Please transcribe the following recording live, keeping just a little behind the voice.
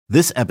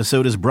This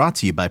episode is brought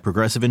to you by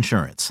Progressive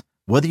Insurance.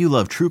 Whether you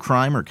love true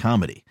crime or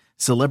comedy,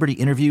 celebrity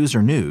interviews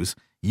or news,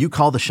 you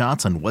call the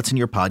shots on what's in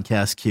your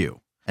podcast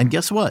queue. And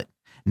guess what?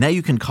 Now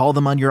you can call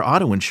them on your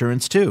auto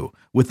insurance too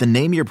with the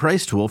Name Your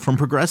Price tool from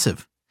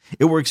Progressive.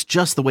 It works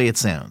just the way it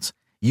sounds.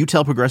 You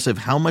tell Progressive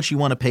how much you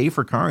want to pay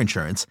for car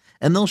insurance,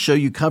 and they'll show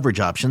you coverage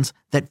options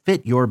that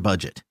fit your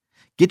budget.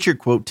 Get your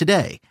quote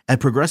today at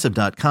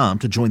Progressive.com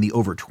to join the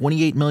over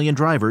 28 million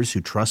drivers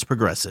who trust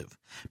Progressive.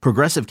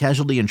 Progressive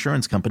Casualty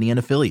Insurance Company and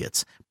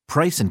Affiliates.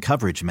 Price and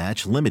coverage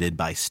match limited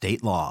by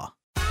state law.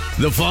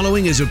 The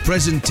following is a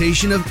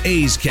presentation of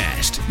A's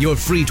Cast, your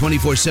free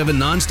 24/7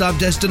 nonstop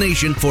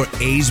destination for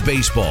A's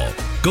baseball.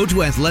 Go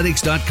to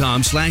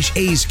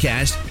athletics.com/A's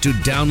Cast to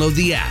download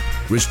the app.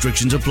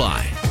 Restrictions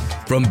apply.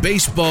 From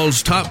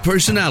baseball's top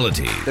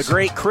personalities, the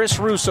great Chris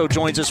Russo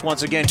joins us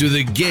once again, to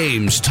the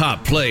game's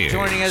top players.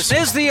 Joining us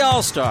is the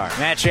All-Star,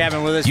 Matt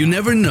Chapman with us. You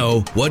never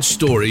know what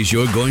stories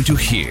you're going to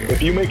hear.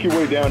 If you make your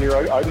way down here,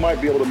 I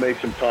might be able to make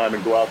some time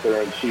and go out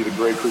there and see the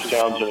great Chris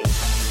Townsend.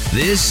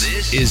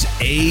 This is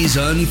A's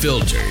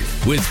Unfiltered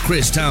with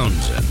Chris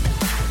Townsend.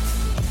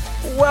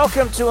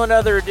 Welcome to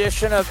another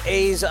edition of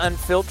A's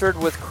Unfiltered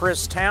with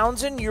Chris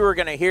Townsend. You are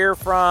going to hear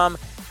from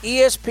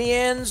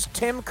ESPN's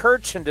Tim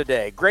Kurkjian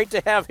today. Great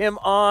to have him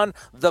on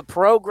the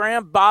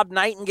program. Bob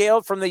Nightingale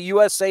from the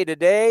USA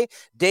Today,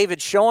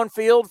 David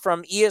Schoenfield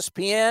from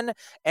ESPN,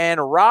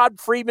 and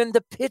Rod Friedman,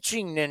 the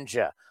pitching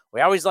ninja.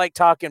 We always like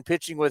talking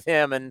pitching with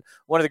him, and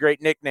one of the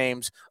great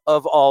nicknames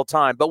of all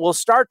time. But we'll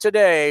start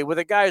today with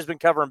a guy who's been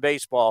covering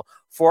baseball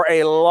for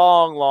a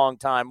long, long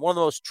time. One of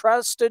the most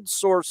trusted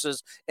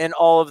sources in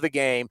all of the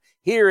game.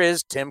 Here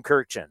is Tim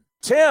Kurkjian.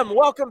 Tim,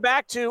 welcome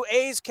back to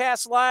A's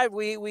Cast Live.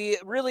 We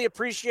really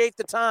appreciate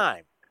the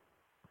time.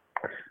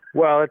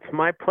 Well, it's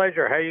my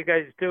pleasure. How you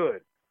guys doing?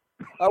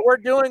 We're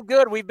doing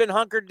good. We've been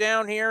hunkered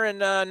down here in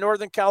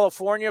Northern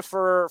California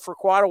for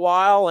quite a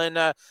while,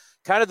 and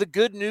kind of the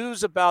good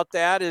news about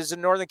that is in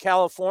Northern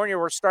California,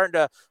 we're starting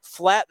to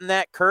flatten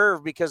that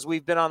curve because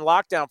we've been on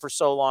lockdown for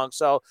so long.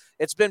 So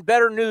it's been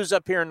better news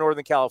up here in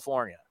Northern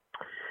California.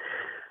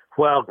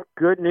 Well,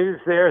 good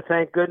news there.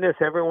 Thank goodness.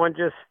 Everyone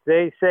just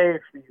stay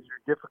safe. These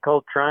are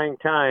difficult, trying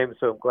times,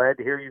 so I'm glad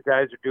to hear you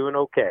guys are doing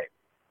okay.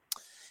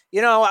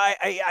 You know,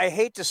 I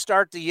hate to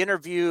start the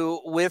interview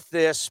with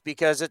this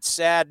because it's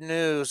sad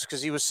news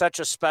because he was such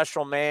a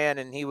special man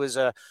and he was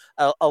a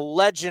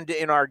legend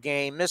in our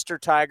game. Mr.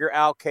 Tiger,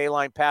 Al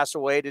Kaline, passed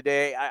away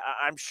today.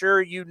 I'm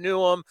sure you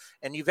knew him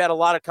and you've had a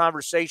lot of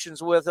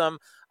conversations with him.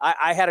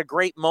 I had a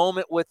great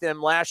moment with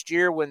him last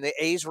year when the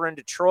A's were in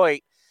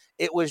Detroit.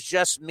 It was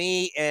just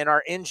me and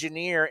our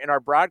engineer in our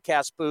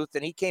broadcast booth,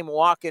 and he came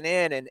walking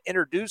in and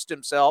introduced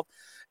himself.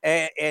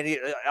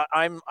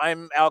 I'm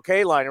Al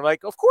Kaline. I'm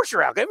like, of course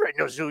you're Al. Everybody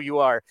knows who you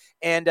are.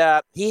 And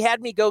he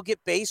had me go get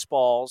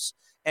baseballs,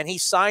 and he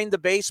signed the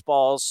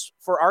baseballs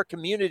for our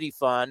community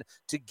fund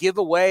to give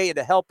away and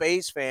to help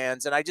A's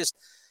fans. And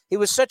he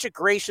was such a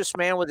gracious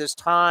man with his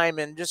time.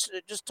 And just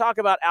talk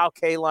about Al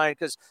Kaline,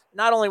 because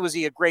not only was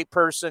he a great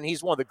person,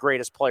 he's one of the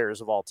greatest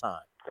players of all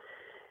time.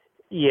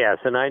 Yes,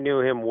 and I knew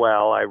him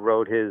well. I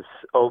wrote his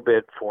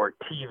obit for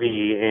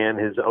TV and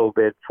his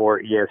obit for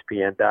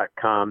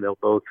ESPN.com. They'll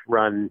both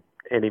run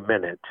any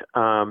minute.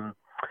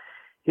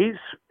 He's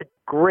a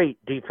great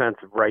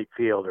defensive right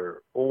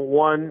fielder.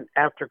 One,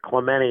 after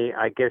Clemente,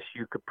 I guess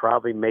you could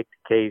probably make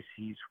the case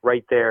he's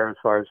right there as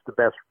far as the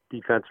best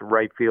defensive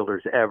right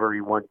fielders ever.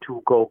 He won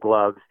 2 Gold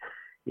Gloves.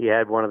 He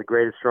had one of the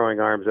greatest throwing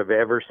arms I've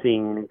ever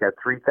seen. He got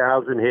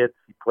 3,000 hits.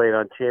 He played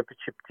on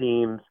championship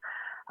teams.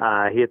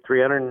 He had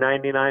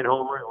 399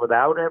 homers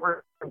without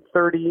ever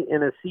 30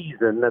 in a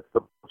season. That's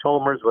the most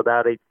homers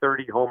without a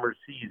 30-homer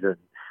season.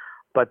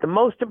 But the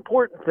most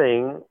important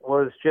thing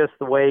was just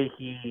the way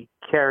he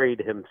carried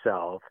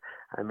himself.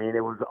 I mean,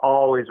 it was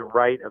always a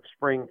rite of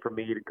spring for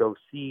me to go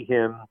see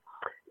him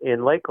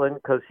in Lakeland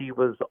because he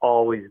was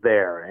always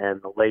there.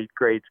 And the late,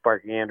 great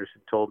Sparky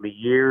Anderson told me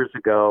years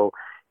ago,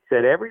 he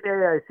said, every day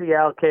I see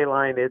Al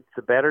Kaline, it's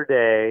a better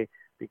day,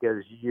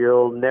 because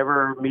you'll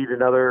never meet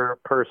another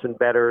person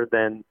better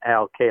than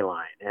Al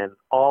Kaline. And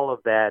all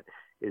of that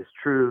is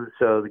true,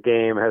 so the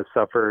game has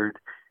suffered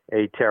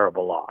a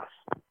terrible loss.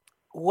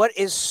 What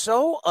is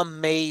so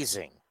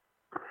amazing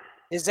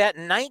is that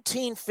in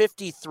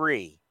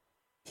 1953,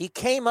 he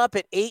came up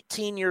at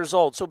 18 years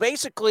old. So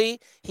basically,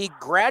 he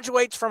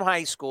graduates from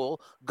high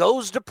school,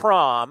 goes to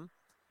prom,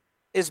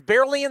 is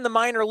barely in the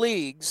minor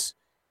leagues,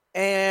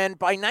 and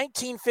by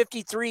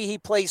 1953, he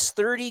plays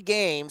 30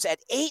 games at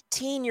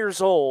 18 years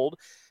old.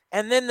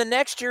 And then the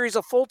next year, he's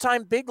a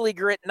full-time big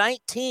leaguer at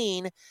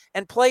 19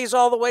 and plays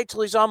all the way till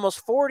he's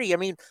almost 40. I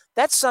mean,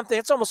 that's something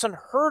that's almost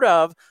unheard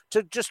of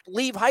to just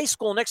leave high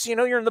school. Next thing you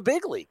know, you're in the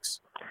big leagues.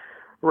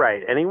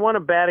 Right. And he won a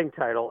batting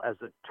title as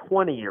a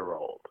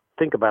 20-year-old.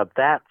 Think about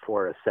that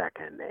for a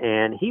second.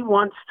 And he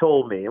once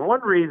told me, and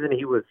one reason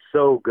he was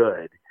so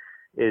good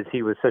is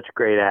he was such a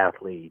great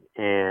athlete.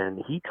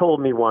 And he told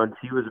me once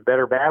he was a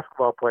better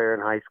basketball player in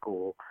high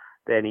school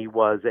than he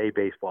was a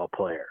baseball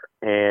player.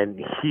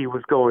 And he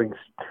was going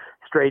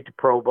straight to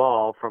pro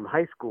ball from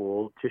high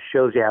school just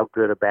shows you how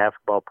good a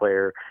basketball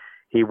player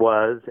he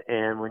was.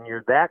 And when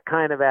you're that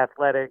kind of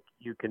athletic,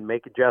 you can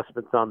make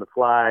adjustments on the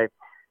fly.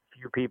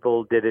 Few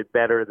people did it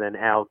better than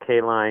Al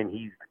Kaline.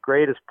 He's the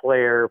greatest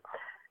player,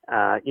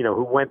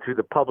 who went through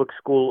the public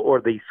school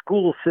or the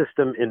school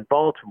system in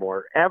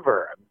Baltimore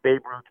ever.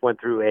 Babe Ruth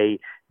went through a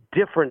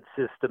different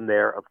system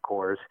there, of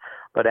course,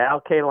 but Al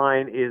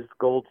Kaline is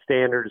gold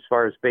standard as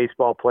far as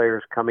baseball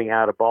players coming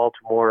out of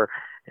Baltimore,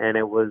 and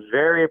it was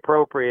very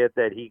appropriate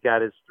that he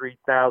got his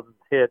 3,000th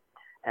hit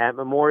at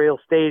Memorial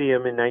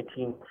Stadium in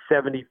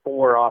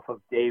 1974 off of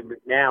Dave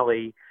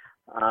McNally,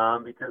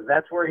 because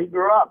that's where he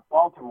grew up,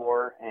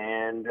 Baltimore,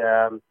 and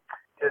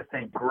just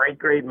a great,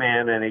 great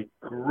man and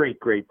a great,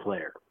 great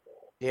player.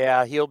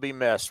 Yeah, he'll be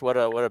missed. What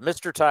a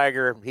Mr.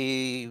 Tiger.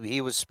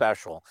 He was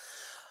special.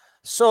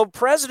 So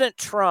President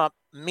Trump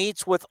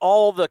meets with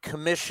all the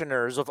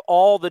commissioners of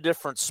all the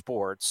different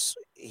sports.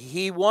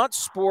 He wants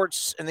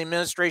sports, and the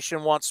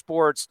administration wants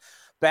sports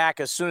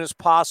back as soon as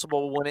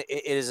possible when it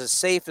is as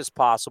safe as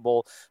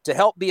possible to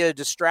help be a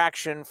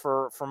distraction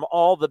from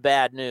all the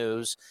bad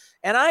news.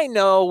 And I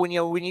know when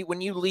you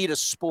lead a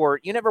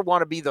sport, you never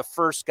want to be the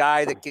first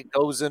guy that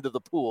goes into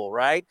the pool,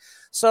 right?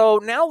 So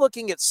now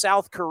looking at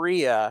South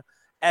Korea,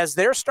 as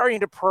they're starting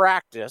to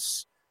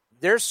practice,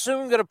 they're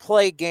soon going to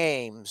play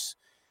games.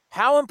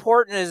 How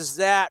important is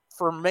that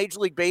for Major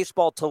League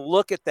Baseball to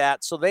look at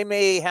that so they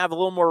may have a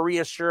little more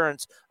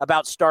reassurance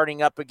about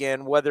starting up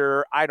again,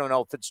 whether, I don't know,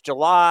 if it's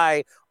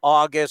July,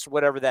 August,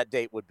 whatever that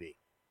date would be?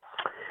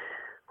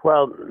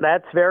 Well,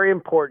 that's very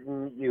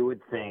important, you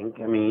would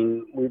think. I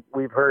mean,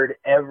 we've heard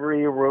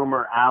every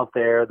rumor out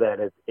there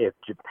that if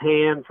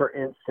Japan, for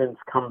instance,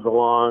 comes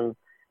along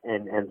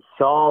and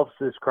solves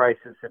this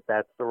crisis, if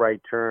that's the right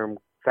term,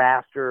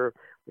 faster,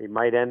 we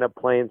might end up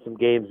playing some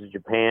games in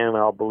Japan.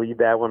 I'll believe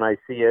that when I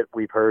see it.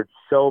 We've heard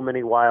so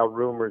many wild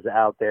rumors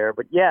out there.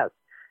 But yes,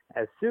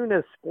 as soon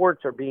as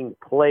sports are being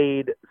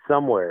played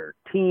somewhere,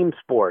 team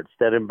sports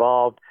that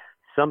involve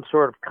some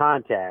sort of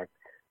contact,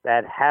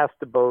 that has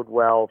to bode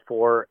well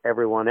for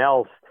everyone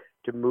else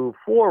to move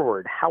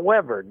forward.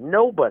 However,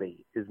 nobody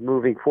is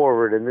moving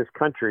forward in this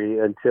country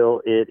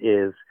until it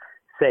is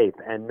safe,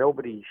 and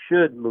nobody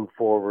should move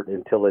forward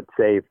until it's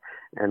safe.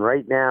 And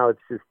right now, it's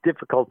just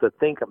difficult to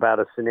think about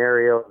a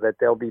scenario that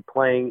they'll be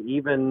playing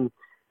even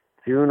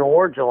June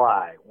or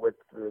July with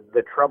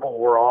the trouble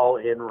we're all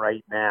in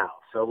right now.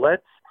 So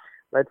let's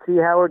see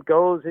how it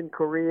goes in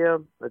Korea.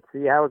 Let's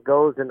see how it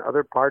goes in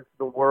other parts of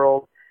the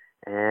world.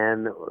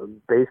 And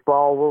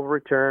baseball will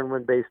return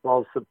when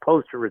baseball is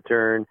supposed to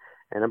return,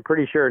 and I'm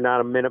pretty sure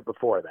not a minute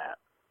before that.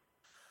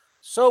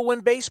 So when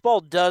baseball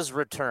does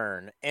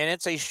return, and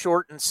it's a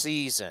shortened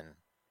season,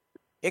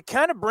 it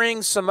kind of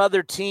brings some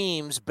other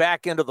teams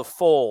back into the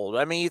fold.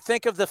 I mean, you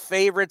think of the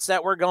favorites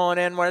that were going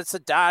in, whether it's the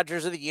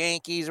Dodgers or the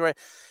Yankees, or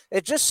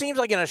it just seems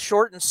like in a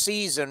shortened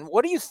season.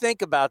 What do you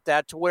think about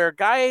that, to where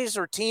guys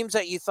or teams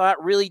that you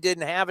thought really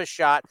didn't have a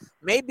shot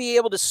may be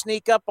able to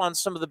sneak up on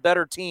some of the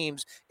better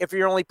teams if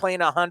you're only playing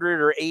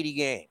 100 or 80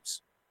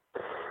 games?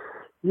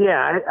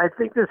 Yeah, I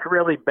think this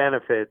really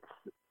benefits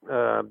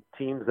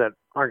teams that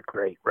aren't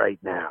great right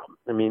now.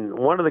 I mean,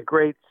 one of the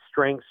great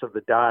strengths of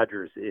the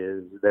Dodgers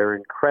is their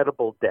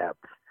incredible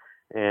depth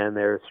and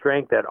their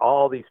strength at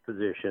all these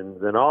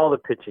positions and all the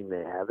pitching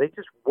they have. They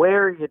just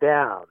wear you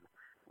down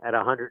at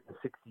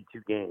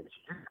 162 games.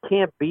 You just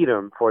can't beat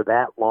them for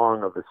that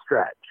long of a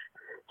stretch.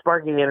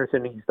 Sparky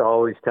Anderson used to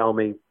always tell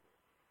me,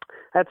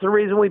 that's the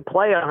reason we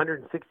play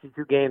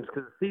 162 games,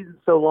 because the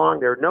season's so long.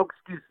 There are no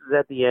excuses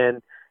at the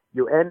end.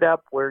 You end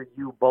up where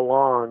you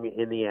belong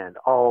in the end,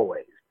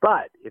 always.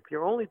 But if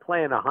you're only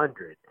playing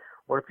 100,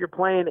 or if you're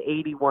playing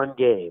 81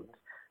 games,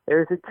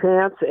 there's a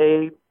chance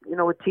a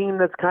team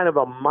that's kind of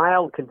a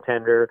mild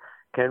contender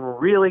can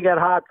really get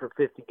hot for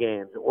 50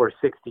 games or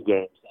 60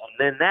 games. And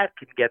then that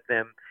can get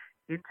them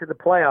into the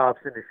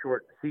playoffs in a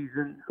short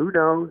season. Who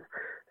knows?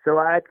 So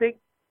I think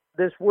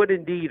this would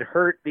indeed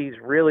hurt these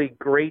really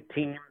great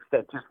teams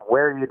that just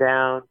wear you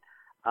down.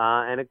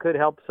 And it could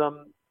help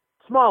some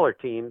smaller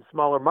teams,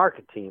 smaller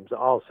market teams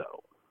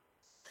also.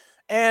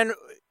 And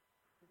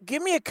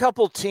give me a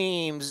couple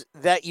teams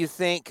that you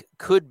think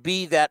could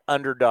be that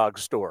underdog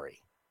story.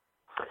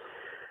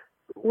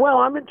 Well,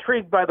 I'm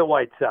intrigued by the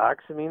White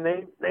Sox. I mean,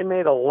 they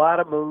made a lot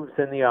of moves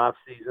in the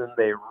offseason.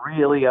 They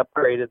really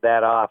upgraded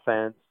that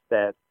offense.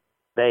 That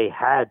they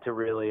had to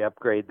really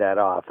upgrade that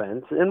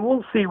offense. And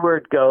we'll see where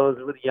it goes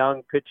with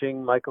young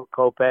pitching, Michael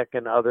Kopech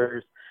and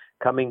others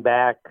coming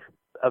back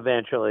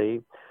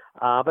eventually.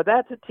 But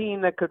that's a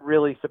team that could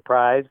really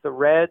surprise. The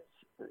Reds,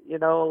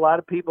 a lot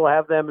of people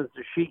have them as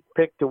the chic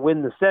pick to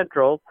win the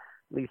Central.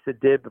 At least it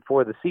did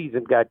before the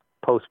season got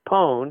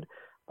postponed.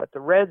 But the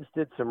Reds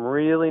did some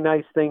really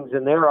nice things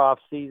in their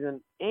offseason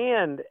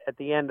and at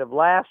the end of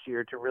last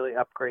year to really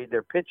upgrade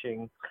their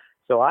pitching.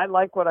 So I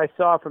like what I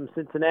saw from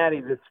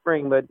Cincinnati this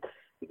spring. But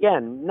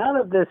again, none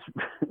of this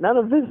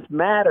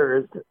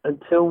matters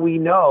until we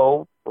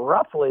know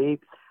roughly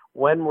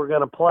when we're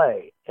going to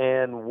play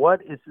and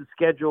what is the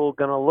schedule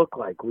going to look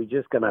like. We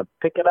just going to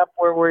pick it up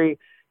where we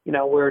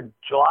where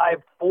July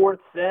 4th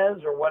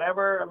says or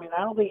whatever. I mean,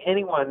 I don't think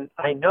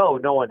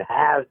no one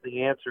has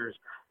the answers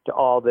to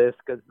all this,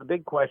 because the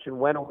big question,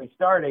 when are we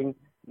starting?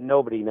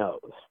 Nobody knows.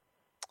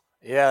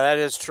 Yeah, that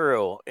is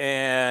true.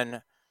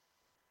 And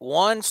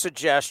one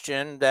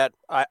suggestion that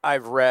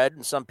I've read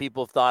and some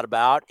people have thought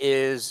about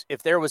is,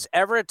 if there was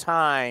ever a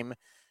time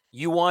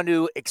you want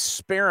to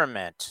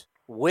experiment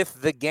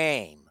with the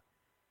game,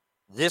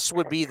 this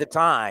would be the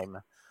time.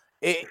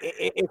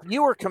 If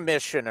you were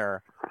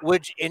commissioner,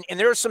 and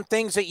there are some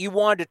things that you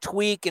wanted to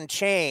tweak and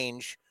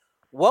change,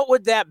 what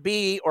would that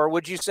be? Or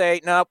would you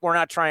say, nope, we're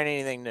not trying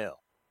anything new?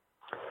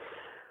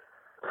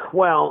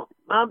 Well,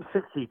 I'm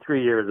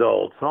 63 years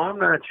old, so I'm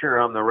not sure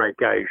I'm the right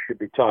guy you should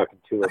be talking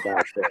to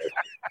about this.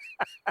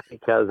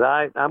 Because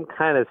I'm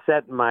kind of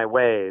set in my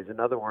ways. In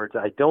other words,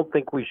 I don't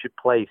think we should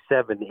play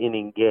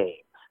 7-inning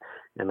games.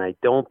 And I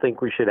don't think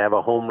we should have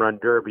a home run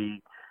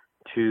derby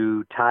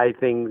to tie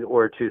things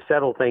or to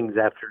settle things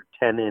after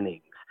 10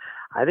 innings.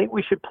 I think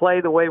we should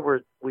play the way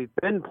we've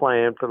been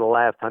playing for the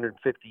last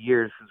 150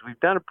 years, because we've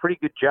done a pretty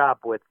good job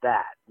with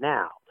that.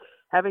 Now,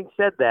 having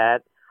said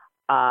that,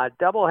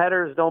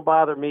 doubleheaders don't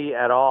bother me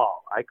at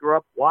all. I grew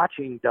up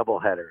watching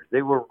doubleheaders.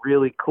 They were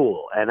really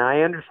cool. And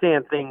I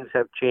understand things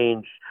have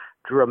changed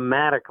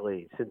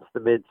dramatically since the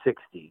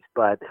mid-'60s,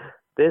 but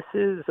this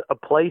is a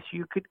place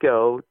you could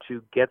go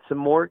to get some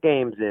more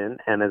games in,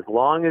 and as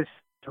long as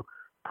you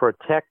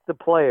protect the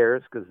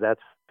players, because that's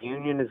what the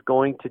union is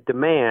going to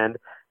demand.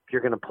 If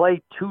you're going to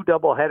play 2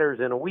 doubleheaders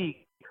in a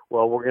week,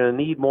 well, we're going to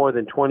need more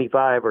than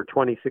 25 or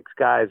 26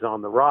 guys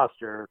on the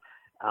roster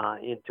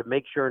to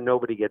make sure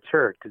nobody gets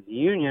hurt, because the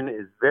union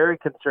is very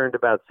concerned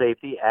about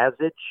safety, as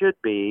it should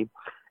be,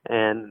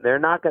 and they're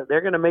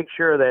going to make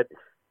sure that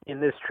in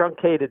this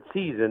truncated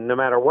season, no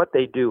matter what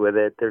they do with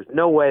it, there's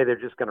no way they're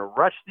just going to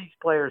rush these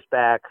players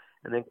back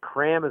and then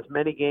cram as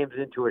many games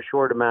into a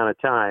short amount of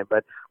time.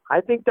 But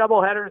I think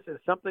doubleheaders is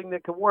something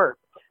that can work.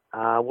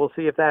 We'll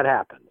see if that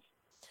happens.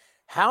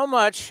 How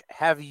much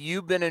have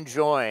you been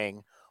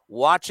enjoying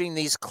watching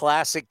these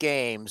classic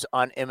games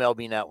on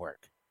MLB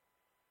Network?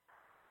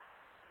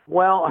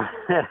 Well,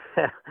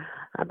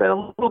 I've been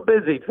a little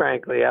busy,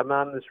 frankly. I'm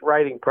on this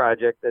writing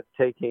project that's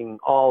taking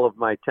all of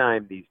my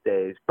time these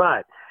days.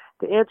 But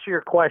to answer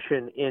your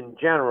question in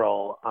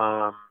general,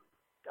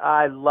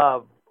 I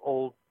love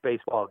old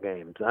baseball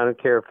games. I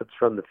don't care if it's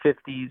from the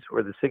 50s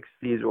or the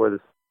 60s or the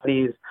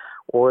 70s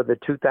or the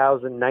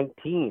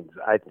 2019s.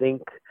 I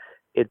think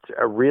it's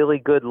a really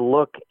good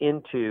look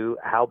into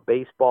how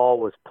baseball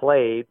was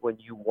played when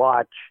you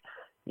watch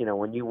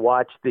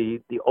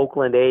the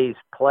Oakland A's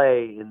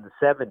play in the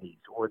 70s,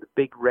 or the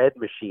Big Red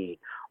Machine,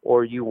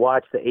 or you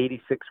watch the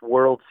 86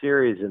 World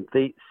Series and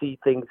see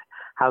things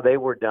how they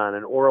were done,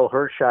 and Oral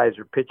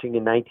Hershiser pitching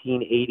in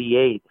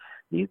 1988.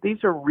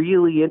 These are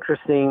really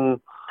interesting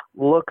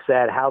looks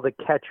at how the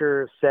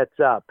catcher sets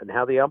up and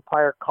how the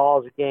umpire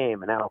calls a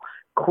game and how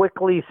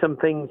quickly some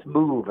things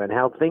move and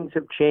how things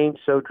have changed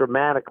so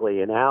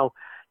dramatically, and how,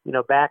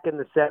 back in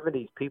the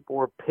 70s, people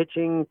were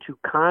pitching to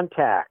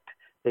contact.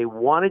 They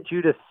wanted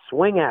you to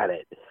swing at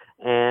it,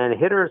 and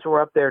hitters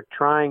were up there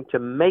trying to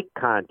make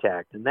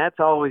contact. And that's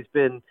always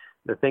been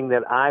the thing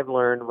that I've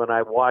learned when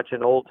I watch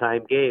an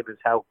old-time game, is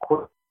how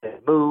quick they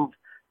move.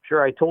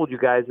 Sure, I told you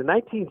guys, in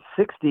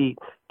 1960,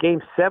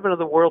 Game 7 of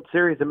the World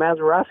Series, the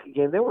Mazeroski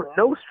game, there were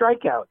no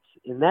strikeouts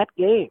in that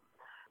game.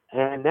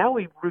 And now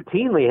we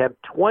routinely have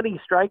 20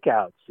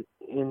 strikeouts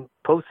in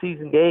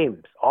postseason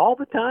games all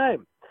the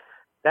time.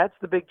 That's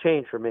the big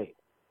change for me.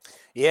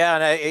 Yeah,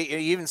 and you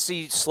even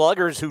see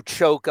sluggers who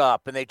choke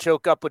up, and they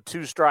choke up with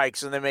 2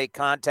 strikes and they make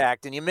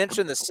contact. And you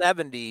mentioned the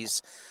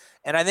 70s,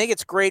 and I think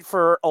it's great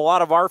for a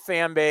lot of our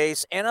fan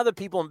base and other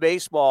people in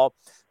baseball.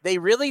 They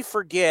really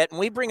forget, and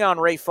we bring on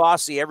Ray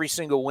Fosse every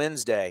single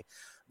Wednesday,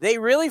 they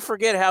really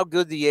forget how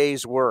good the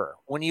A's were.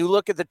 When you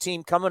look at the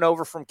team coming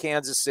over from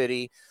Kansas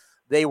City,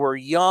 they were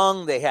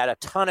young, they had a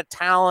ton of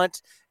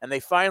talent, and they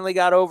finally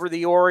got over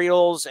the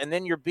Orioles, and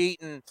then you're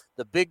beating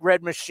the Big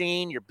Red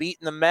Machine, you're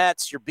beating the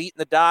Mets, you're beating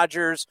the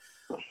Dodgers.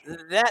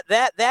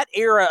 That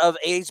era of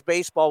A's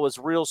baseball was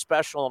real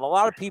special, and a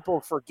lot of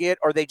people forget,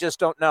 or they just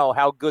don't know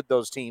how good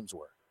those teams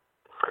were.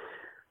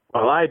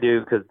 Well, I do,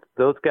 because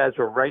those guys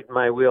were right in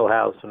my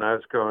wheelhouse when I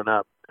was growing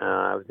up.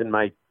 I was in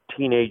my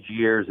teenage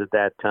years at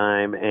that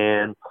time,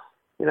 and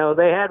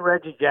they had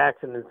Reggie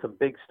Jackson and some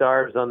big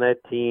stars on that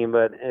team,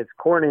 but as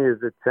corny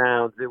as it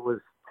sounds, it was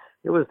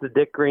the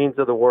Dick Greens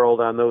of the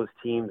world on those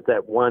teams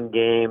that won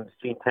games.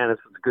 Gene Tennis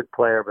was a good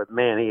player, but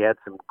man, he had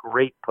some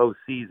great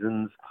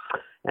postseasons.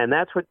 And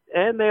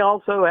they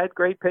also had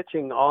great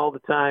pitching all the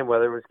time,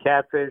 whether it was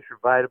Catfish or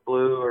Vida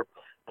Blue or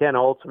Ken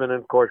Holtzman and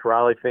of course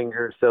Raleigh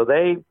Fingers. So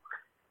they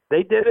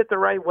did it the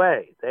right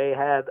way. They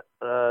had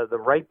the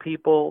right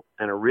people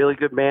and a really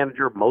good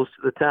manager most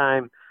of the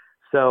time.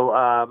 So,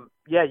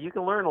 you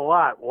can learn a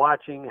lot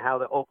watching how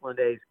the Oakland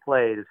A's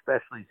played,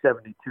 especially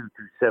 72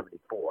 through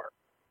 74.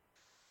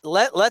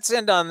 Let's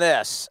end on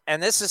this,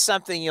 and this is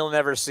something you'll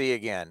never see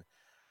again.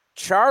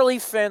 Charlie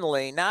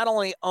Finley not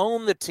only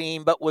owned the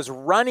team, but was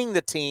running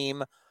the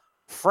team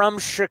from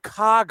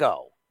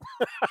Chicago.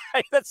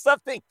 That's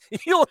something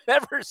you'll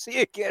never see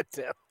again,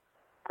 Tim.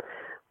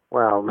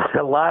 Well,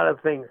 a lot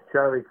of things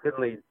Charlie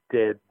Finley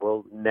did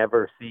we'll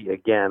never see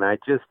again. I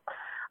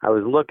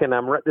was looking,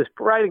 this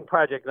writing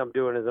project I'm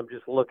doing is I'm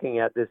just looking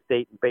at this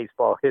date in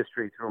baseball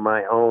history through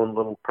my own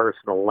little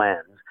personal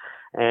lens.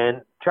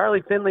 And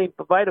Charlie Finley,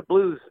 Vita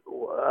Blues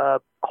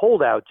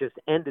holdout just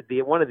ended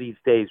one of these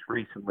days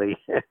recently.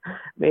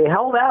 They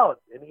held out,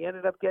 and he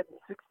ended up getting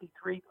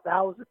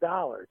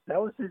 $63,000.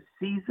 That was his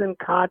season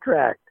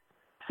contract,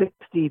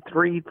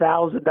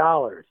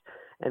 $63,000.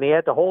 And he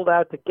had to hold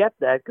out to get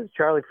that because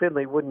Charlie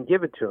Finley wouldn't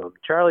give it to him.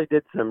 Charlie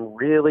did some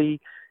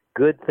really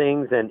good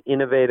things and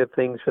innovative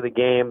things for the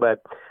game,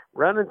 but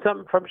running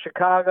something from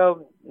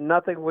Chicago,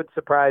 nothing would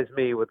surprise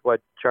me with what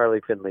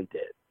Charlie Finley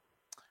did.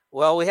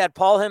 Well, we had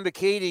Paul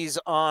Hembekides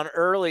on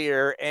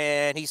earlier,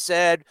 and he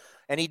said,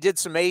 and he did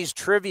some A's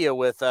trivia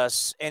with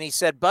us, and he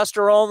said,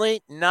 Buster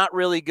Olney, not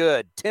really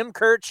good. Tim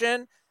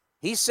Kurkjian,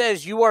 he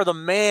says you are the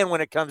man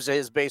when it comes to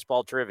his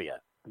baseball trivia.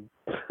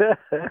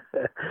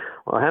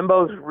 Well,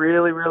 Hembo's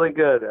really, really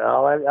good. I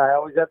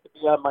always have to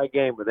be on my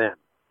game with him.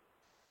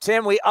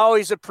 Tim, we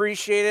always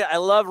appreciate it. I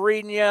love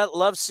reading you,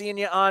 love seeing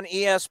you on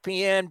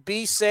ESPN.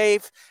 Be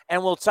safe,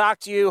 and we'll talk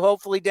to you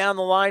hopefully down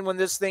the line when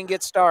this thing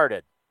gets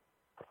started.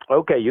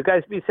 Okay, you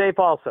guys be safe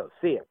also.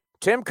 See you.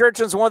 Tim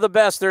Kurkjian's one of the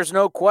best. There's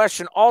no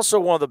question. Also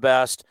one of the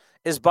best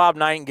is Bob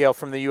Nightingale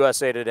from the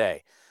USA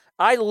Today.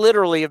 I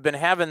literally have been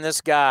having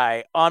this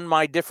guy on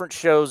my different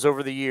shows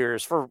over the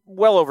years for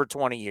well over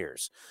 20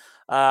 years.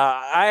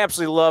 I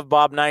absolutely love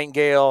Bob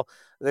Nightingale.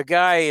 The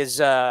guy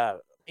is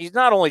he's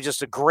not only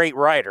just a great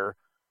writer,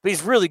 but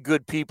he's really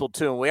good people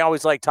too. And we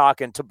always like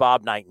talking to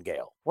Bob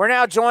Nightingale. We're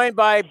now joined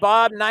by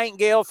Bob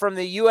Nightingale from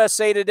the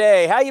USA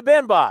Today. How you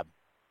been, Bob?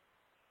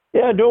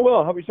 Yeah, doing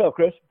well. How about yourself,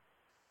 Chris?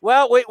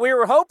 Well, we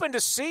were hoping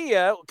to see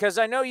you because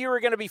I know you were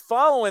going to be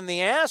following the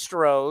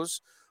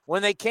Astros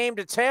when they came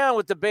to town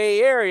with the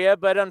Bay Area,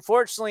 but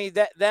unfortunately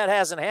that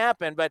hasn't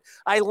happened. But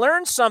I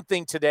learned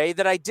something today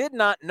that I did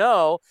not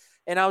know,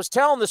 and I was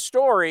telling the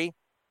story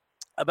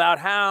about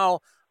how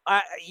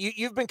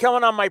you've been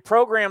coming on my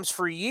programs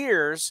for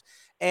years,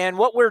 and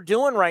what we're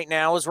doing right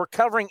now is we're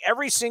covering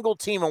every single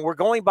team, and we're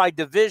going by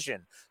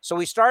division. So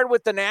we started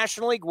with the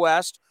National League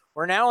West.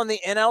 We're now in the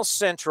NL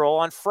Central.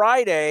 On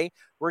Friday,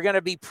 we're going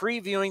to be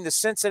previewing the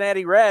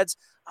Cincinnati Reds.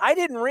 I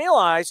didn't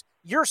realize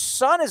your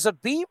son is a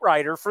beat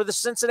writer for the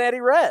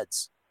Cincinnati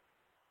Reds.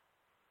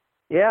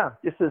 Yeah,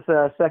 this is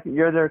second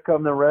year there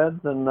covering the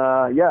Reds, and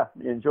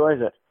he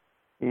enjoys it.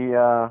 He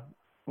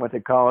went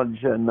to college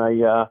and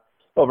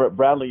over at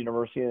Bradley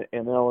University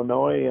in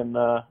Illinois, and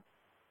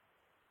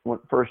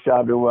went first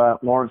job to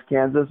Lawrence,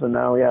 Kansas, and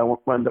now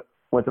went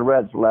with the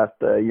Reds the last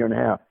year and a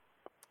half.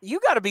 You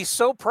got to be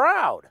so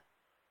proud.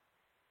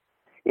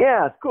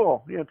 Yeah, it's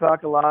cool.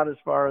 Talk a lot as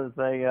far as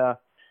the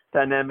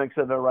dynamics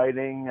of the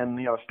writing and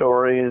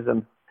stories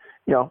and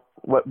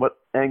what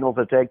angles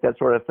to take, that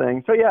sort of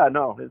thing. So yeah,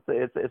 no,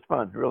 it's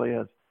fun. It really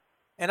is.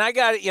 And I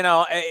got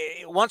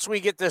once we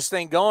get this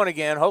thing going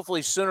again,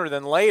 hopefully sooner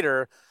than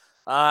later,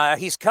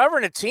 he's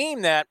covering a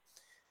team that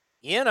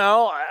in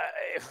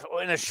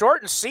a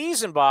shortened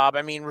season, Bob.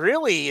 I mean,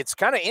 really, it's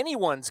kind of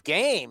anyone's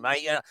game.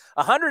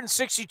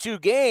 162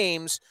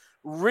 games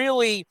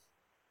really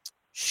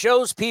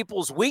shows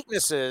people's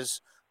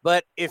weaknesses,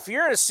 but if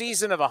you're in a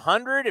season of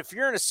 100, if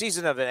you're in a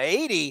season of an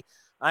 80,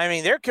 I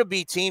mean, there could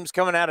be teams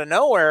coming out of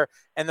nowhere,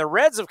 and the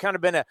Reds have kind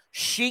of been a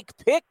chic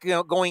pick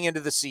going into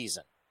the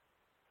season.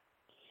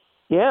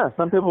 Yeah,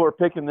 some people were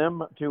picking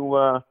them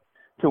to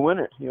win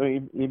it,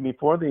 even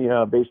before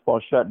the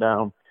baseball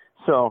shutdown.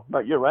 So,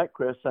 but you're right,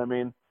 Chris. I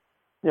mean,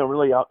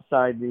 really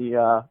outside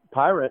the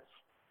Pirates,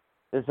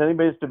 it's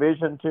anybody's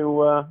division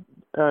to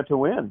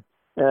win.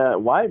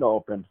 Wide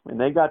open, and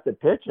they got the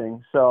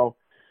pitching. So,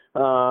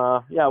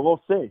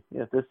 we'll see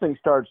if this thing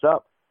starts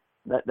up.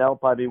 That'll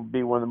probably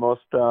be one of the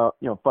most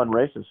fun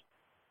races.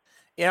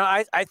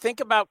 I think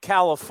about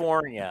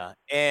California,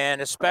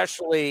 and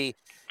especially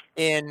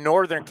in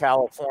Northern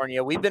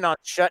California, we've been on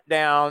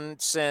shutdown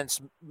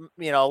since a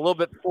little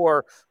bit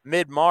before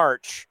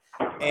mid-March,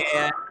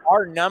 and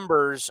our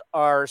numbers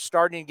are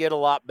starting to get a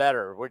lot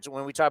better. Which,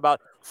 when we talk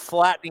about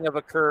flattening of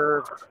a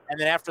curve, and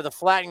then after the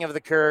flattening of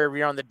the curve,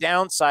 you're on the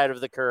downside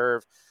of the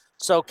curve.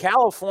 So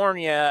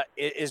California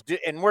is,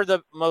 and we're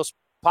the most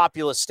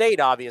populous state,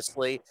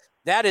 obviously.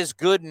 That is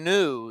good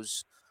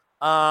news.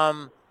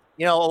 A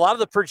lot of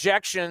the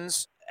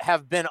projections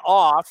have been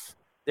off.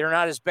 They're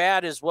not as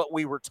bad as what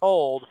we were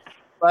told.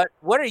 But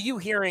what are you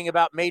hearing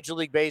about Major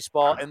League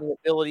Baseball and the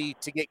ability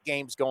to get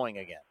games going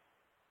again?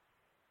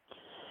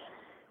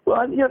 Well,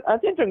 I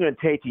think they're going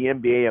to take the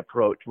NBA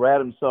approach. Where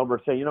Adam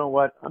Silver say, you know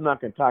what, I'm not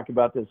going to talk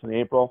about this in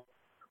April.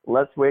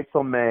 Let's wait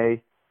till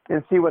May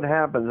and see what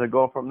happens and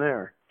go from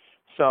there.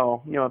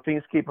 So, if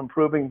things keep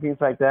improving, things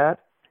like that,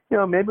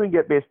 maybe we can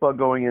get baseball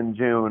going in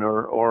June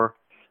or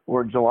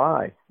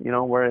July,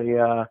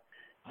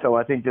 so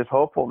I think just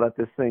hopeful that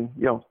this thing,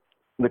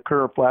 the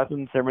curve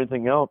flattens,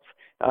 everything else.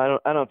 I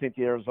don't think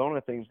the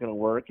Arizona thing is going to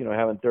work,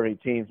 having 30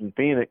 teams in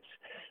Phoenix.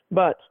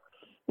 But,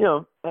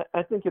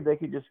 I think if they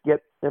could just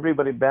get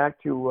everybody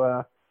back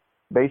to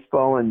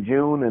baseball in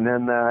June, and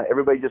then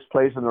everybody just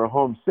plays in their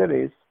home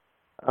cities,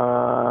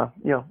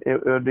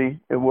 it'd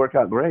work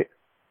out great.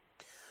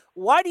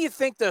 Why do you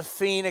think the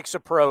Phoenix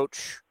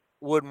approach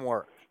wouldn't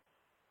work?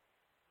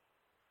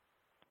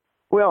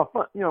 Well,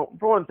 for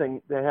one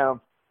thing, they have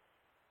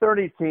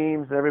 30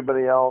 teams and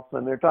everybody else,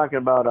 and they're talking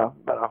about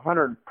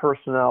 100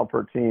 personnel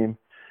per team,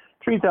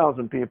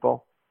 3,000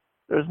 people.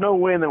 There's no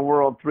way in the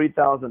world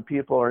 3,000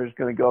 people are just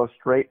going to go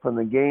straight from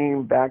the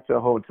game back to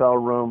a hotel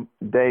room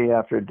day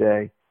after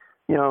day.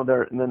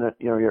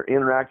 You're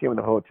interacting with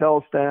the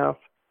hotel staff,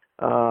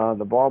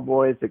 the ball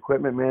boys, the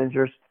equipment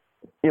managers.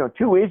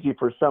 Too easy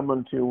for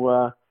someone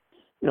to,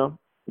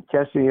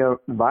 catch the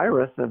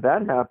virus. If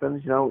that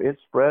happens, it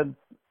spreads,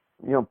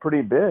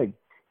 pretty big.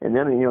 And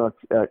then,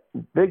 a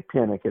big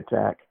panic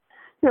attack.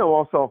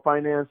 Also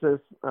finances.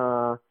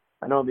 I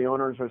know the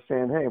owners are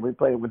saying, hey, we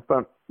play with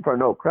front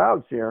no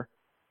crowds here.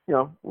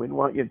 We'd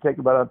want you to take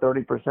about a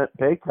 30%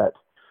 pay cut.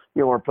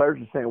 Our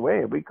players are saying,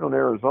 wait, if we come to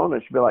Arizona,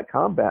 it should be like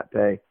combat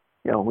pay.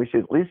 We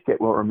should at least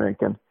get what we're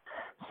making.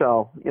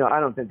 So, I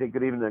don't think they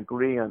could even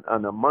agree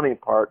on the money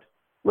part,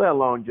 let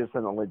alone just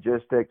on the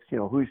logistics,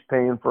 who's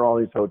paying for all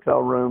these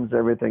hotel rooms,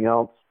 everything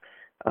else.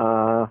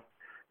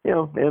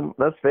 And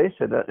let's face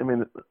it, a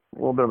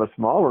little bit of a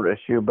smaller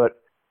issue,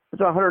 but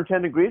it's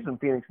 110 degrees in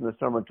Phoenix in the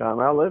summertime.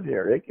 I live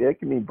here. It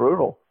can be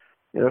brutal.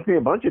 There's going to be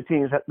a bunch of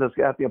teams that's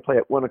got to play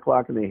at 1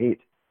 o'clock in the heat.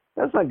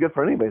 That's not good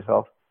for anybody's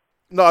health.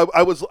 No,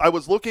 I was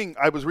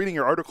reading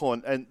your article,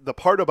 and the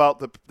part about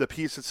the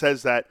piece that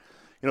says that,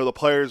 the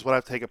players would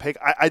have to take a pay.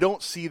 I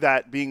don't see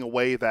that being a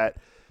way that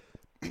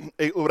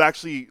it would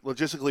actually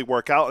logistically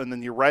work out. And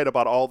then you're right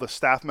about all the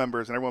staff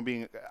members and everyone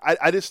being,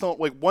 I just don't,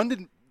 when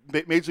did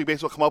Major League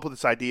Baseball come up with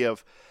this idea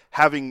of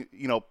having,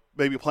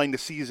 maybe playing the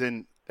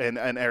season in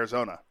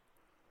Arizona?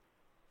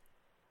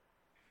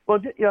 Well,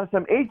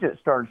 some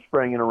agents started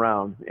spraying it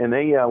around, and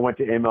they went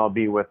to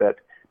MLB with it.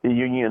 The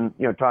union,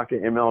 talked to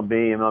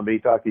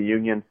MLB talked to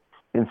union.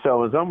 And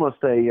so it was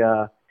almost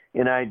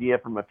an idea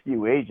from a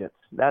few agents.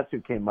 That's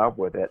who came up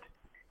with it.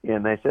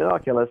 And they said,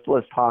 okay, let's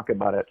talk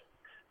about it.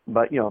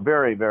 But,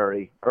 very,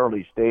 very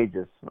early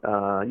stages.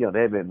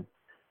 They've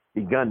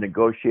begun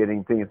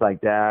negotiating things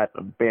like that,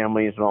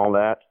 families and all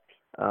that.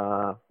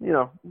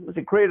 It's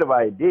a creative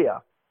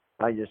idea.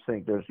 I just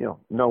think there's,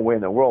 no way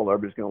in the world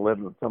everybody's going to live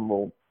in some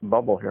little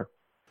bubble here.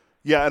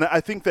 Yeah, and I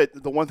think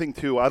that the one thing,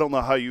 too, I don't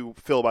know how you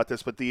feel about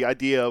this, but the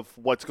idea of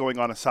what's going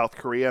on in South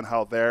Korea and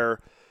how they're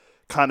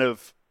kind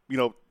of,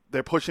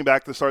 they're pushing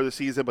back the start of the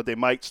season, but they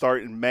might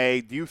start in May.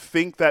 Do you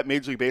think that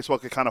Major League Baseball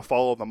could kind of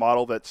follow the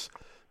model that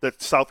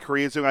South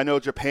Korea is doing? I know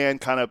Japan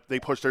they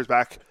pushed theirs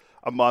back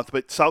a month,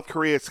 but South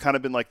Korea, it's kind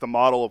of been like the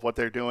model of what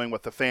they're doing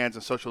with the fans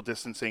and social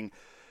distancing.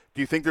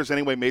 Do you think there's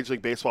any way Major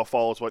League Baseball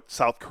follows what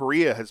South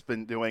Korea has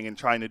been doing and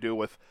trying to do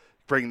with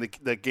bringing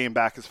the game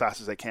back as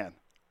fast as they can?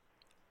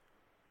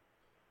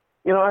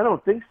 I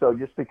don't think so,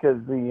 just because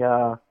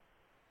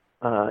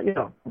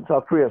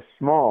South Korea's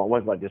small. It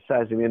was like the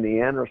size of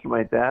Indiana or something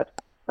like that.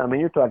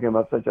 You're talking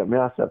about such a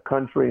massive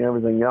country and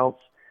everything else.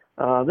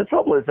 The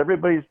trouble is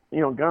everybody's,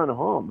 gone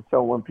home.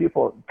 So when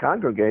people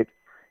congregate,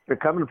 you're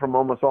coming from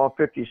almost all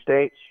 50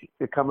 states.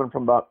 You're coming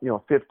from about,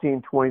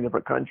 15, 20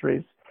 different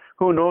countries.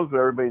 Who knows what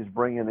everybody's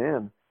bringing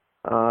in?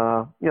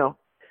 I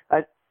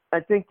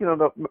think,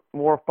 the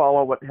more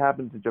follow what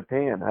happens in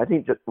Japan. I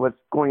think what's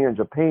going on in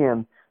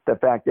Japan, the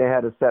fact they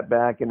had a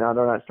setback and now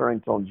they're not starting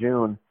until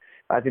June,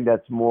 I think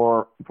that's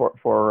more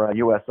for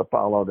U.S. to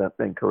follow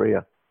than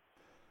Korea.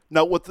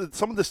 Now, with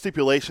some of the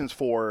stipulations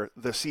for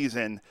the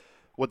season,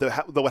 what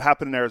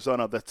happened in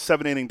Arizona, the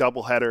 7-inning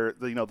doubleheader,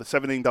 the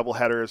 7-inning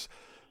doubleheaders,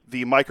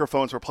 the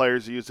microphones where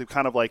players use, it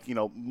kind of like,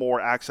 more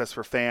access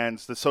for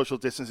fans, the social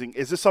distancing.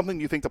 Is this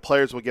something you think the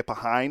players will get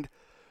behind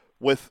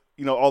with,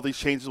 all these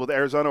changes with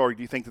Arizona, or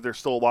do you think that there's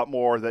still a lot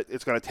more that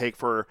it's going to take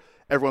for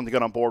everyone to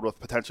get on board with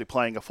potentially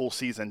playing a full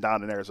season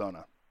down in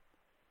Arizona?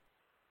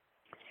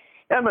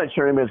 I'm not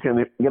sure anybody's going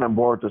to get on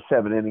board with the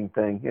 7-inning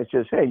thing. It's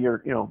just, hey,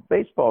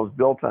 baseball is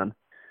built on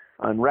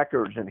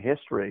records and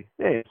history.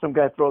 Hey, some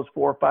guy throws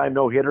 4 or 5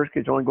 no-hitters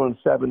because you're only going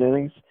 7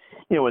 innings.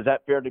 Is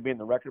that fair to be in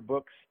the record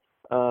books?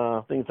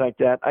 Things like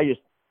that. You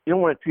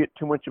don't want to treat it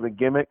too much of a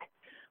gimmick.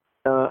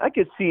 I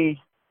could see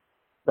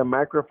the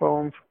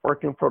microphones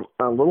working for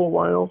a little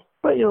while,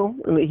 but,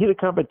 in the heat of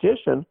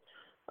competition,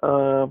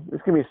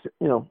 it's going to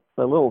be,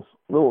 a little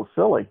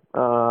silly.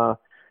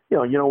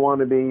 You don't want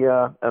to be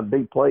a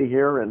big play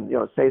here and,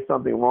 say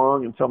something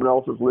wrong and someone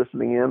else is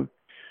listening in.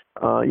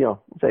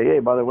 Say, hey,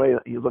 by the way,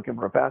 he's looking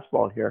for a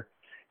fastball here.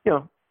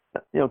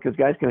 Because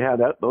guys can have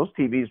those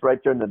TVs right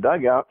there in the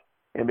dugout,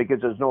 and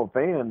because there's no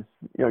fans,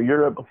 you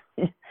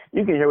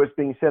can hear what's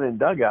being said in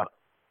dugout.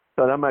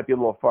 So that might be a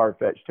little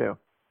far-fetched too.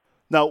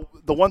 Now,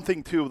 the one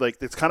thing too,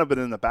 it's kind of been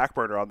in the back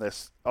burner on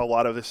this. A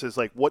lot of this is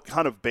what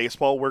kind of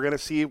baseball we're going to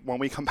see when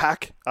we come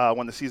back,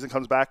 when the season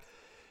comes back.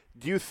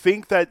 Do you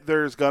think that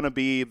there's going to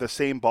be the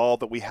same ball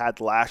that we had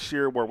last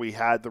year, where we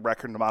had the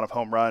record amount of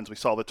home runs? We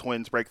saw the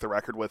Twins break the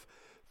record with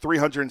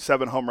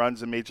 307 home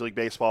runs in Major League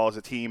Baseball as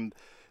a team.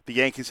 The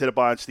Yankees hit a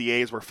bunch. The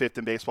A's were fifth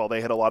in baseball.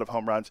 They hit a lot of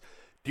home runs.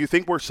 Do you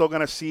think we're still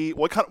going to see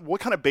what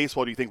kind of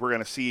baseball do you think we're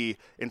going to see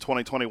in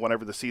 2020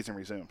 whenever the season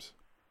resumes?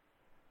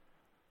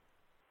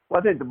 Well,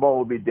 I think the ball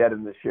will be dead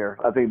in this year.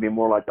 I think it'd be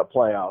more like the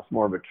playoffs,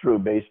 more of a true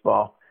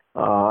baseball.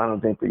 I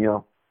don't think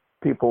that,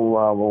 people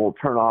will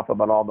turn off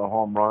about all the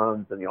home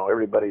runs and,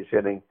 everybody's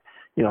hitting,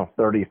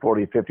 30,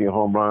 40, 50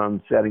 home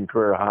runs, setting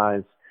career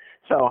highs.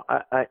 So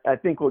I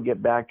think we'll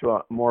get back to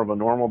more of a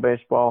normal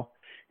baseball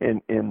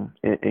and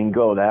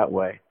go that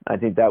way. I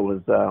think that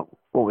was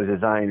what was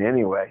designed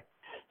anyway.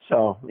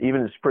 So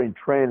even in spring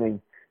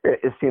training,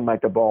 it seemed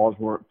like the balls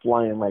weren't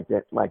flying like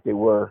they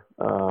were,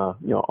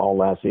 all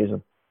last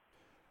season.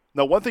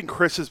 Now, one thing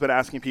Chris has been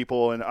asking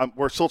people, and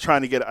we're still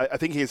trying to get, I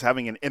think he's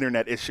having an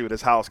internet issue at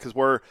his house because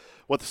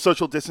with the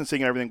social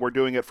distancing and everything, we're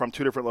doing it from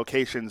two different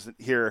locations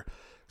here.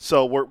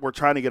 So we're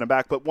trying to get him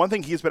back. But one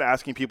thing he's been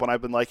asking people, and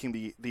I've been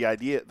liking the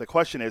idea, the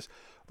question is,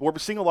 we're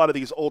seeing a lot of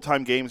these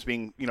old-time games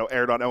being,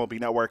 aired on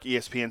MLB Network.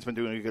 ESPN's been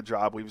doing a good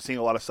job. We've seen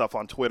a lot of stuff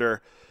on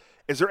Twitter.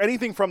 Is there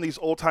anything from these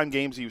old-time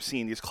games you've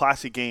seen, these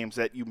classic games,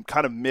 that you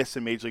kind of miss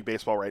in Major League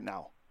Baseball right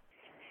now?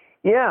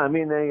 Yeah, I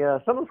mean,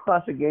 some of those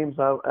classic games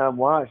I've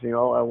watched.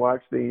 I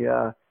watched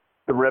the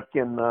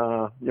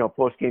Ripken,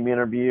 post-game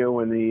interview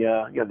and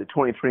the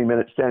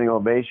 23-minute standing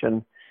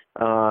ovation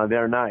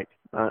their night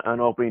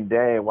on opening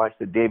day. I watched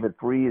the David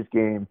Freese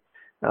game,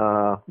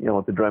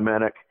 with the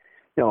dramatic,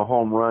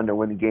 home run to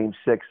win Game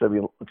 6 of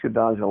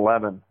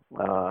 2011.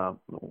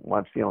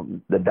 Watched,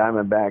 the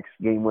Diamondbacks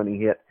game-winning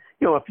hit.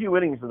 A few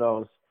innings of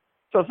those.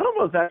 So some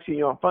of those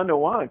actually, fun to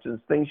watch.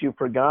 It's things you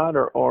forgot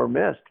or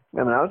missed.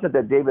 I mean, I was at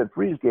that David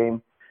Freese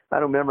game. I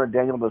remember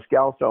Daniel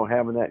Descalso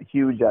having that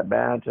huge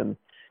at-bat and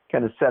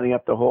kind of setting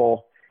up the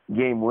whole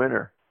game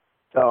winner.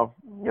 So,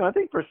 I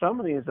think for some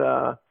of these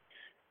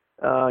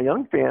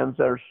young fans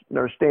that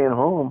are staying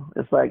home,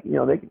 it's like,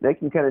 they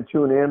can kind of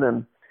tune in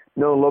and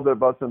know a little bit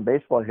about some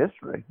baseball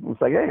history.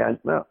 It's like, hey, I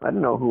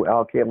didn't know who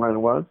Al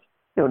Kaline was.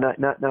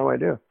 Now I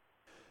do.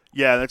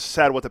 Yeah, that's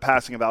sad with the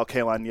passing of Al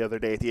Kaline the other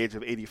day at the age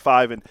of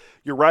 85. And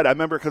you're right. I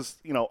remember because,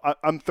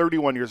 I'm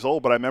 31 years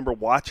old, but I remember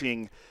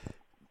watching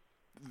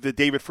the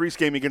David Freese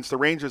game against the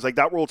Rangers. Like,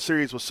 that World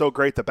Series was so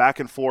great. The back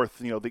and forth,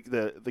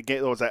 the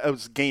game, it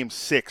was Game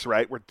 6,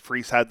 right, where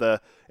Freese had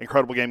the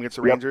incredible game against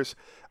the Rangers.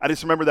 I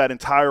just remember that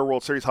entire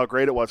World Series, how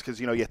great it was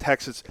because,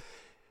 Texas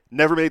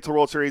never made it to the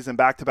World Series and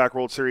back-to-back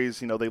World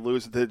Series. They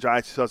lose to the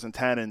Giants in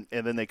 2010,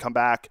 and then they come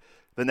back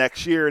the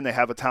next year and they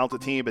have a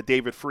talented team, but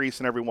David Freese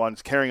and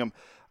everyone's carrying them.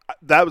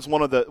 That was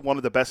one of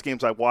the best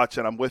games I watched,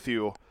 and I'm with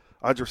you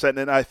 100%.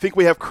 And I think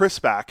we have Chris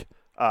back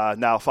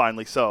now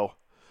finally. So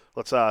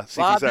let's see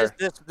Bob, if he's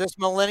there. This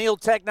millennial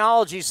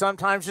technology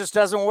sometimes just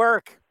doesn't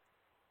work.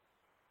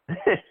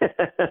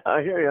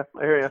 I hear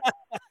you.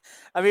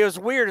 I mean, it was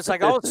weird. It's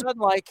like all of a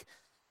sudden, like,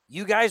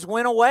 you guys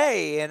went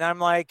away, and I'm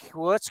like,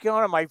 what's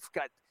going on?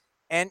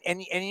 And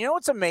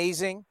what's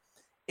amazing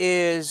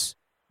is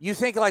you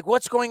think, like,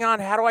 what's going on?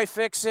 How do I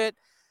fix it?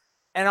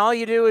 And all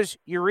you do is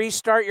you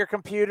restart your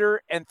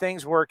computer and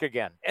things work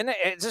again. And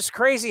it's just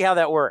crazy how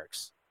that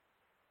works.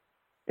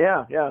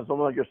 Yeah. It's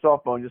almost like your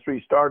cell phone. Just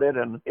restart it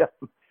and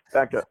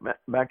back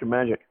to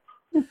magic.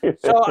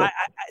 So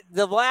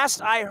the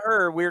last I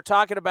heard, we were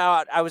talking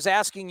about, I was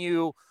asking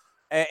you,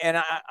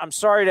 and I'm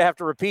sorry to have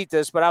to repeat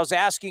this, but I was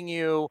asking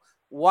you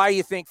why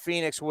you think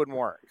Phoenix wouldn't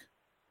work.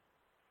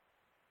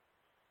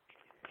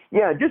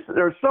 Yeah,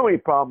 there's so many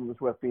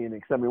problems with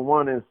Phoenix. I mean,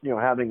 one is,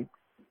 having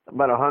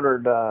about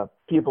 100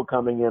 people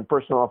coming in,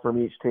 personnel from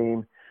each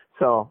team.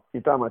 So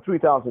you're talking about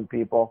 3,000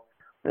 people.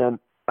 And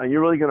are you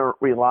really going to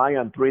rely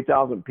on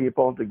 3,000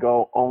 people to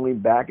go only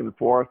back and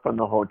forth from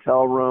the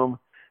hotel room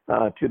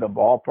to the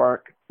ballpark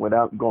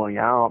without going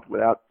out,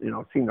 without,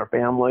 seeing their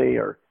family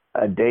or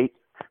a date,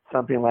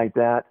 something like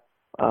that?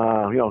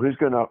 Who's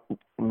going to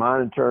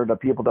monitor the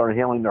people that are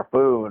handling their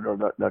food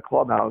or the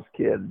clubhouse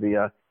kids,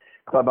 the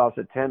clubhouse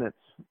attendants,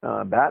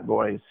 bat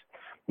boys,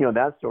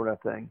 that sort of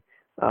thing.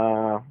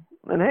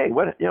 And hey,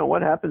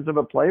 what happens if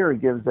a player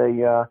gives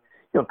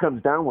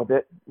comes down with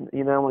it?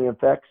 He not only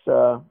affects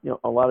a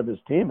lot of his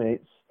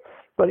teammates,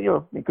 but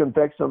it can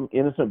affect some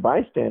innocent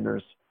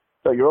bystanders.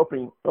 So you're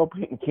opening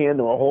can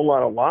to a whole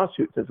lot of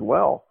lawsuits as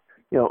well,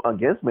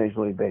 against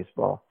Major League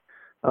Baseball.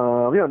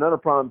 Another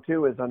problem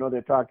too is I know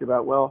they talked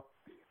about, well,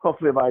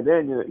 hopefully by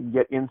then you can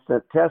get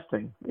instant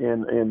testing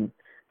and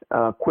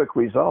quick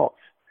results.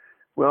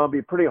 Well, it'll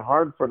be pretty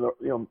hard for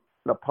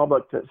the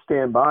public to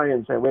stand by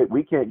and say, wait,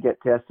 we can't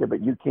get tested,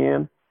 but you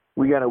can.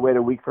 We got to wait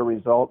a week for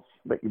results,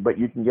 but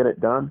you can get it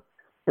done.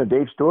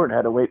 Dave Stewart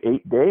had to wait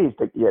 8 days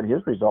to get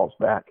his results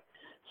back.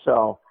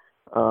 So,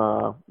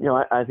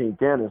 I think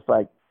then it's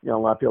like, a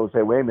lot of people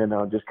say, wait a minute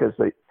now, just because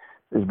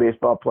these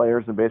baseball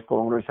players and baseball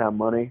owners have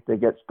money, they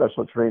get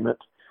special treatment,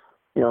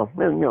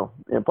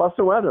 and plus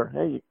the weather.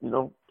 Hey,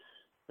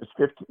 it's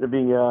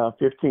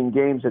 15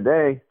 games a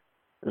day.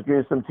 There's going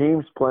to be some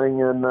teams playing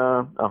in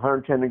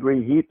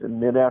 110-degree heat in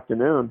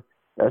mid-afternoon.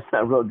 That's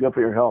not real good for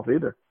your health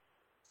either.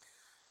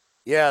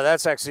 Yeah,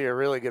 that's actually a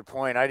really good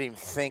point. I didn't even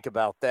think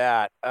about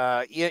that.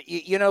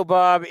 You know,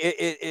 Bob,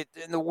 in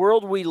the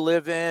world we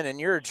live in, and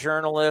you're a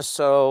journalist,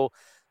 so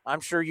I'm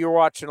sure you're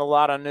watching a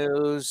lot of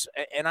news.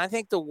 And I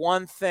think the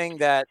one thing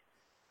that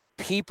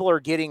people are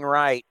getting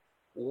right,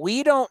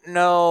 we don't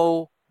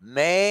know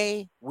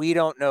May, we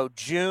don't know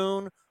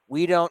June,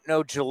 we don't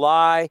know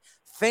July.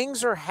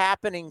 Things are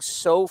happening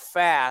so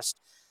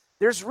fast.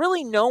 There's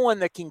really no one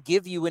that can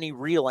give you any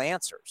real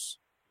answers.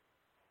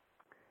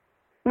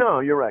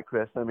 No, you're right,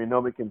 Chris. I mean,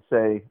 nobody can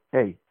say,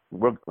 "Hey,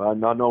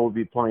 we'll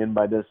be playing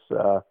by this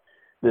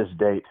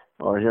date,"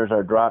 or "Here's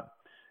our drop."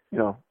 You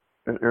know,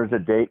 there's a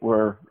date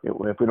where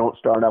if we don't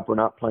start up, we're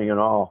not playing at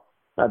all.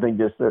 I think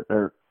just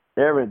that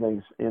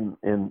everything's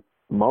in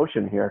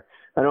motion here.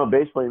 I know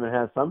baseball even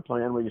has some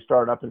plan where you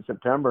start up in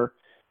September,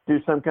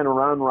 do some kind of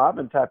round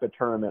robin type of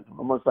tournament,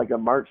 almost like a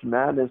March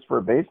Madness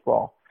for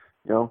baseball.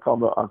 You know,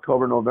 called the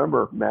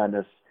October-November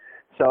Madness.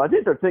 So I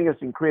think they're thinking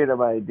some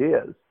creative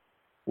ideas,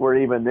 where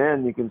even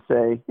then you can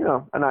say, you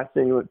know, I'm not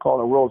saying you would call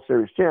it a World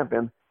Series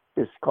champion,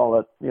 just call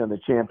it, you know, the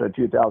champ of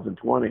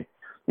 2020,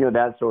 you know,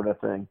 that sort of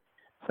thing.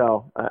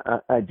 So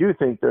I do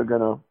think they're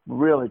going to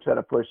really try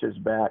to push this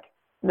back,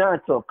 not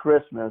until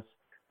Christmas,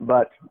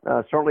 but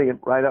certainly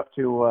right up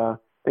to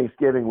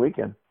Thanksgiving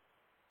weekend.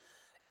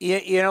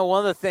 You know, one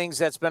of the things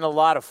that's been a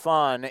lot of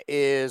fun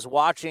is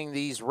watching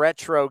these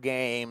retro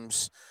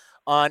games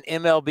on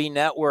MLB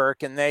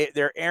Network, and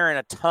they're airing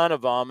a ton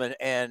of them,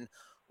 and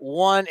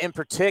one in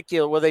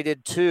particular, well, they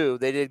did two.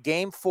 They did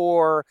Game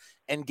 4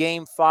 and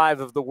Game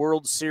 5 of the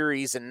World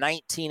Series in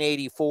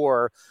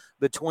 1984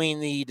 between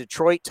the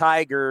Detroit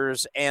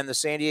Tigers and the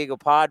San Diego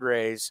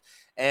Padres.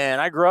 And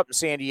I grew up in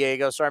San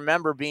Diego, so I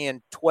remember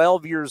being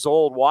 12 years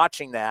old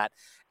watching that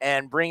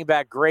and bringing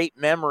back great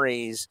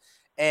memories.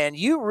 And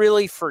you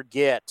really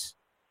forget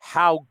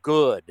how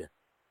good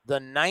the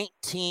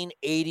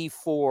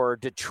 1984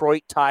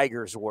 Detroit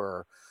Tigers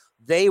were.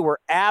 They were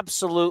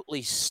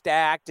absolutely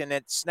stacked, and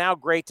it's now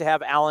great to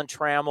have Alan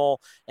Trammell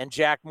and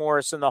Jack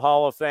Morris in the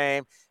Hall of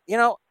Fame. You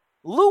know,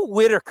 Lou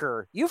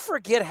Whitaker, you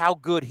forget how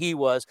good he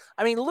was.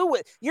 I mean,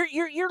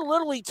 you're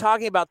literally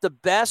talking about the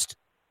best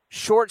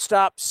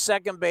shortstop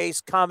second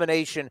base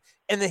combination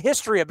in the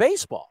history of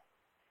baseball.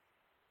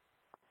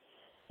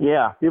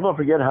 Yeah, people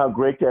forget how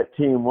great that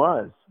team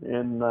was.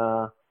 And,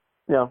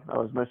 you know, I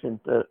was mentioning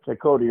to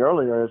Cody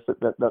earlier is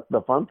that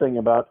the fun thing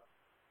about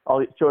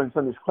showing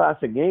some of these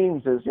classic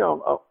games is, you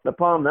know, the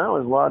problem now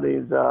is a lot of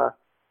these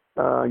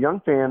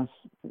young fans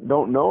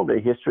don't know the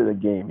history of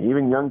the game.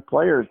 Even young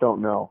players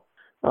don't know.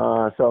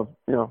 So,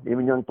 you know,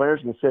 even young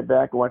players can sit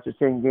back and watch the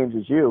same games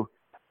as you,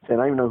 saying,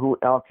 I don't even know who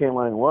Al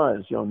Kaline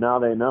was. You know, now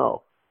they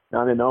know.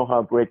 Now they know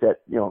how great that,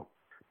 you know,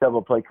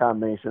 double play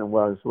combination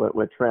was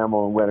with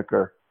Trammell and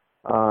Whitaker.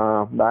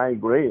 I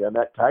agree. And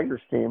that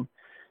Tigers team,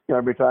 you know,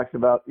 everybody talks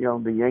about, you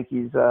know, the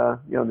Yankees,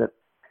 you know, that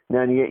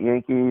 98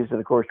 Yankees and,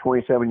 of course,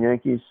 27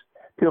 Yankees.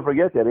 People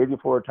forget that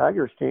 84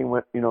 Tigers team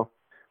went, you know,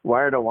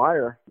 wire to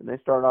wire, and they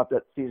started off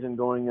that season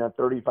going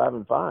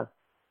 35-5.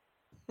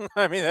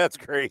 I mean, that's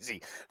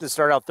crazy to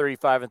start out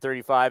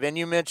 35-35. And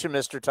you mentioned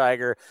Mr.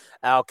 Tiger,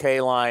 Al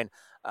Kaline.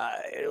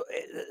 I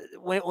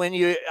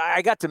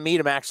got to meet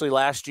him actually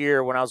last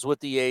year when I was with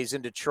the A's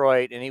in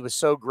Detroit, and he was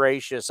so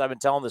gracious. I've been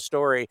telling the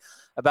story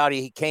about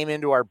he came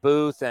into our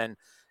booth and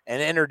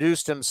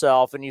introduced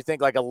himself, and you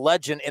think like a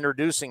legend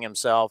introducing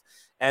himself,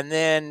 and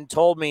then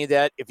told me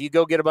that if you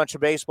go get a bunch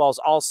of baseballs,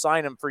 I'll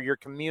sign them for your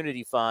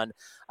community fund.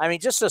 I mean,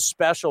 just a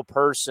special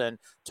person.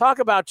 Talk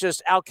about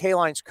just Al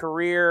Kaline's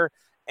career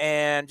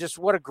and just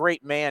what a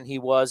great man he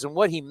was and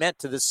what he meant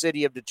to the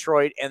city of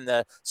Detroit and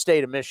the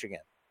state of Michigan.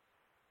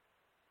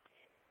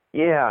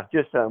 Yeah,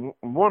 just a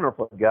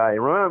wonderful guy.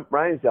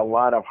 Reminds me a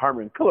lot of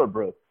Harmon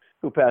Killebrew,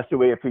 who passed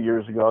away a few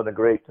years ago, the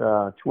great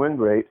twin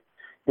great.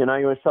 And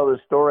I always tell this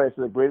story. I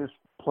said the greatest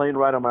plane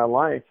ride of my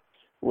life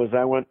was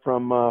I went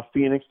from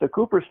Phoenix to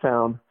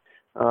Cooperstown,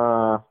 you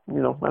know, I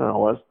don't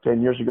know, it was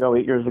 10 years ago,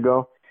 8 years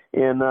ago.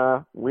 And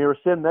we were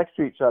sitting next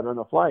to each other on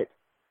the flight.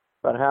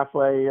 About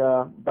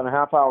a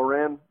half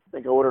hour in, I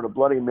think I ordered a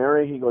Bloody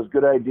Mary. He goes,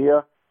 good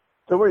idea.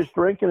 So we're just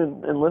drinking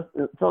and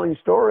telling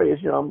stories.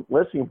 You know, I'm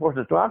listening more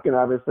than talking,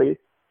 obviously.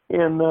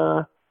 And,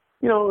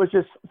 you know, it was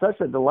just such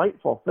a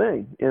delightful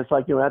thing. And it's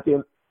like, you know, at the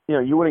end, you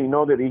know, you wouldn't even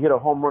know that he hit a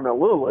home run at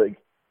Little League,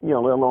 you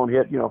know, let alone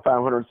hit, you know,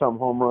 500-some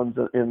home runs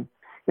in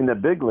the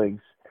big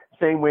leagues.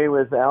 Same way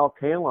with Al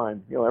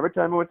Kaline. You know, every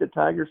time I went to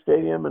Tiger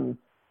Stadium, and,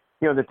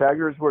 you know, the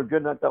Tigers were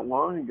good not that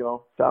long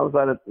ago, so I was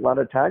at a lot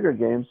of Tiger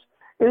games.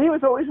 And he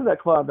was always in that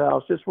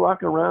clubhouse, just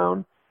walking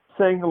around,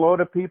 saying hello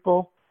to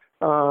people.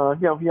 You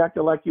know, he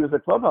acted like he was a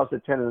clubhouse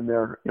attendant in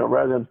there, you know,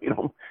 rather than, you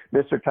know,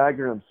 Mr.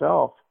 Tiger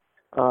himself.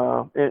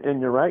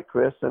 And you're right,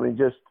 Chris. I mean,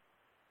 just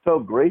so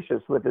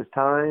gracious with his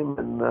time.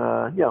 And,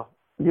 you know,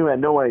 you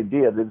had no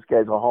idea that this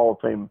guy's a Hall of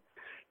Fame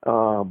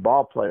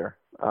ball player.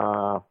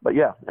 But,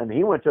 yeah, and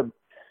he went to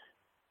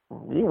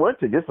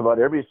just about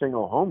every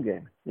single home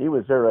game. He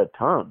was there a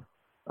ton.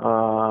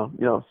 You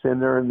know, sitting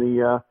there in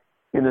the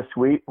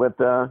suite with,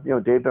 you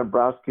know, Dave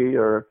Dombrowski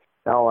or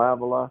Al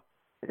Avila.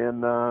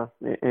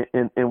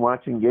 in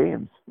watching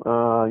games.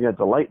 Yeah,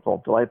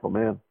 delightful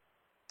man.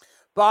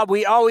 Bob,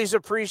 we always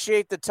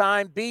appreciate the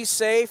time. Be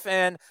safe,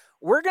 and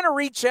we're going to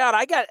reach out.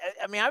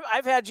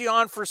 I've had you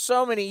on for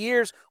so many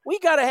years. We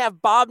got to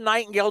have Bob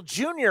Nightingale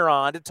Jr.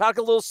 on to talk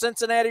a little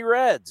Cincinnati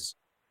Reds.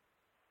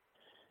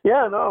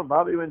 Yeah, no,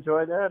 Bobby would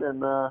enjoy that,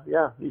 and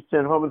he's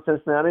staying home in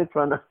Cincinnati,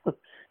 trying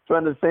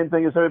the same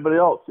thing as everybody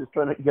else. Just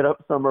trying to get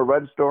up some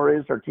Red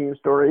stories or team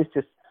stories,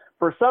 just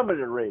for somebody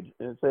to read.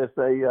 And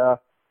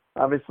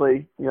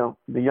obviously, the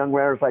young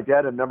writers like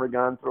that have never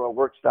gone through a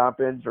work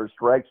stoppage or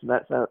strikes and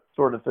that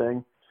sort of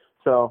thing.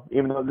 So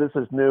even though this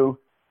is new,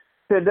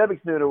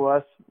 pandemic's new to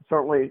us,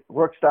 certainly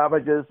work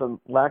stoppages and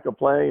lack of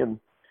play and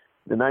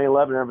the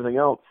 9/11 and everything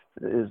else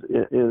is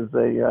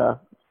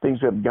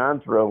things we have gone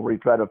through where you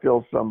try to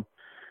fill some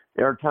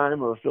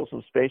airtime or fill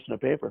some space in a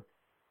paper.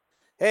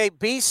 Hey,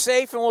 be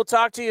safe, and we'll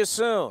talk to you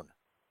soon.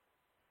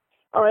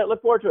 All right,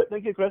 look forward to it.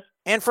 Thank you, Chris.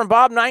 And from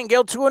Bob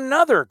Nightingale to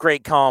another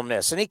great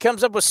columnist, and he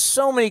comes up with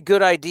so many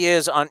good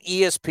ideas on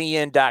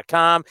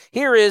ESPN.com.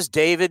 Here is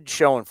David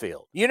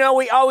Schoenfield.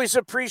 We always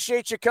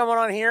appreciate you coming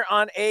on here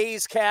on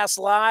A's Cast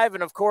Live,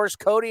 and of course,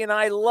 Cody and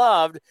I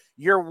loved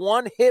your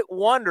one-hit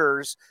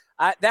wonders.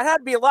 That had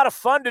to be a lot of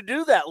fun to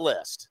do that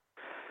list.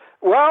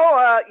 Well,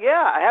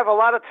 I have a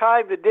lot of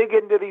time to dig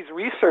into these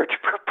research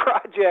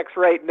projects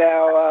right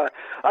now,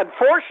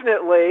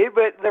 unfortunately,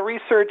 but the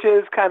research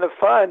is kind of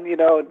fun,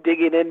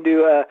 digging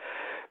into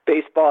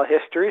baseball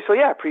history. So,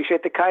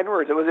 appreciate the kind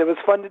words. It was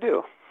fun to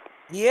do.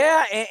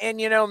 Yeah, and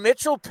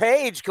Mitchell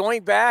Page,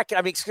 going back,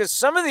 because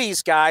some of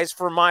these guys,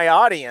 for my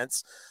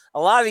audience, a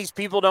lot of these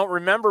people don't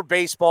remember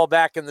baseball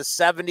back in the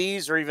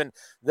 70s or even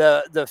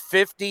the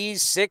 50s,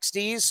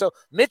 60s. So,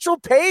 Mitchell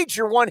Page,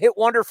 your one-hit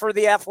wonder for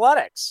the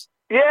Athletics.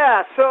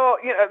 Yeah, so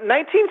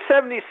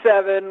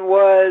 1977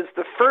 was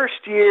the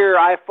first year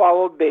I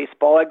followed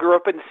baseball. I grew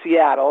up in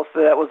Seattle, so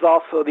that was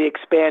also the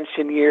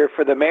expansion year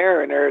for the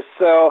Mariners.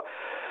 So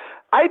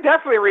I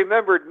definitely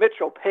remembered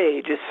Mitchell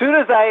Page. As soon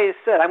as I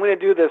said, I'm going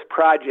to do this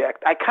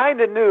project, I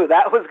kind of knew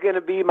that was going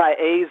to be my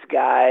A's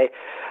guy.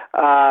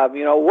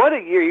 What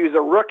a year. He was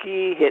a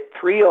rookie, hit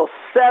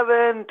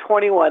 .307,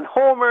 21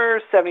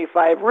 homers,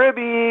 75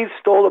 ribbies,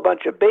 stole a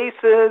bunch of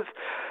bases.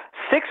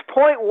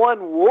 6.1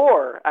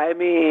 WAR.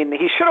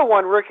 He should have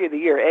won Rookie of the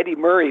Year. Eddie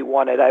Murray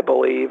won it, I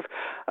believe,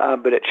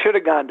 but it should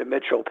have gone to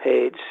Mitchell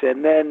Page.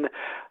 And then,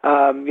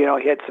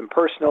 he had some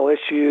personal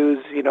issues,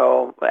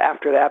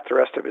 after that, the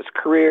rest of his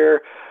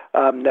career,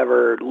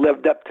 never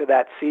lived up to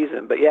that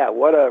season. But,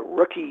 what a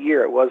rookie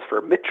year it was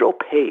for Mitchell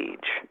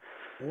Page.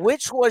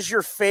 Which was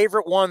your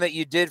favorite one that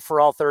you did for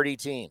all 30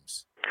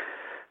 teams?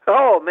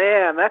 Oh,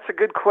 man, that's a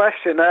good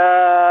question.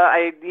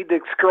 I need to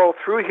scroll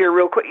through here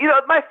real quick.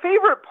 My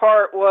favorite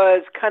part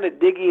was kind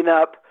of digging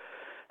up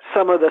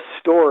some of the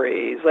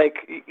stories.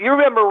 Like, you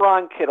remember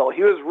Ron Kittle.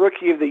 He was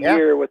Rookie of the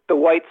Year with the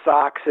White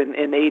Sox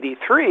in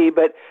 83,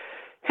 but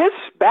his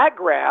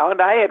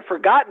background, I had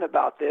forgotten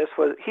about this,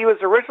 was he was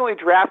originally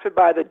drafted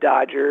by the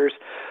Dodgers,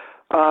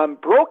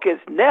 broke his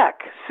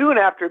neck soon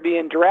after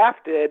being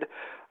drafted,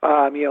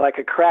 like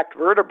a cracked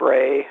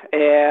vertebrae,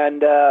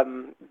 and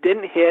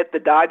didn't hit. The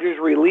Dodgers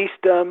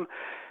released him.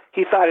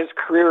 He thought his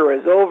career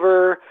was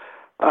over.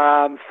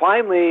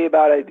 Finally,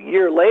 about a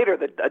year later,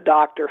 a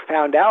doctor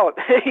found out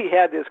he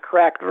had this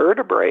cracked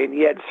vertebrae and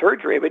he had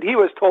surgery, but he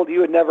was told he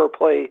would never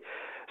play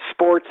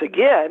sports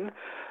again.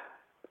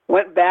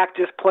 Went back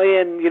just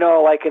playing,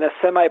 like in a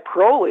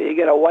semi-pro league,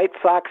 and a White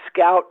Sox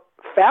scout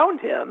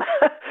found him,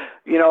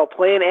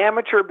 playing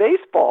amateur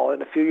baseball.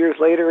 And a few years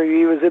later,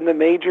 he was in the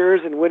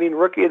majors and winning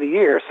Rookie of the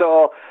Year.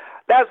 So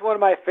that's one of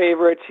my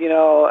favorites,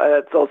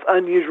 those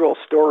unusual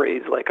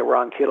stories like a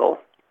Ron Kittle.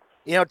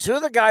 Two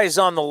of the guys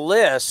on the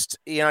list,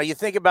 you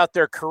think about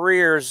their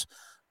careers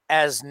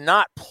as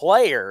not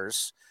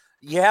players.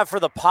 You have for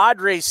the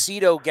Padres,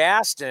 Cito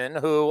Gaston,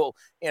 who,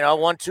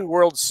 won 2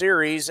 World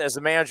Series as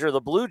the manager of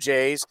the Blue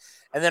Jays.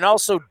 And then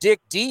also Dick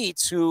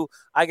Dietz, who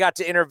I got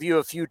to interview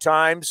a few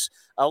times,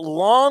 a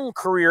long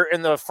career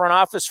in the front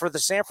office for the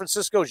San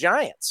Francisco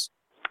Giants.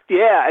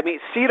 Yeah,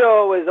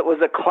 Cito was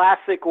a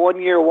classic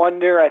one-year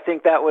wonder. I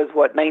think that was,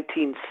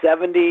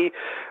 1970,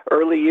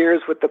 early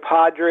years with the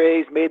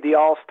Padres, made the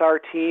All-Star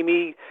team.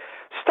 He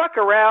stuck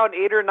around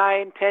 8 or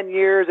 9, 10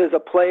 years as a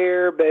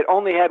player, but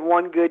only had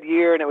one good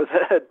year, and it was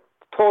a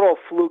total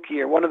fluke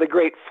year, one of the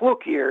great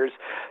fluke years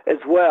as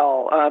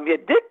well.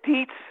 Dick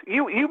Dietz,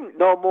 you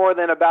know more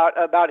than about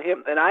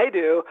him than I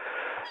do.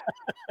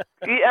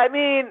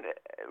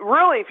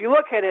 Really, if you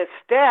look at his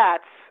stats,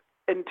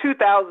 in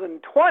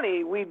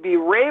 2020, we'd be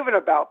raving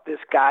about this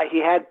guy. He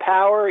had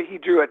power. He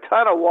drew a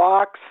ton of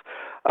walks,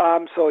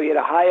 so he had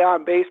a high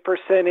on-base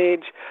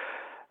percentage.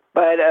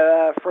 But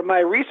from my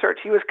research,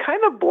 he was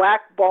kind of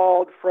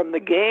blackballed from the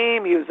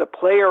game. He was a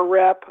player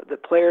rep. The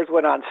players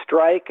went on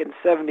strike in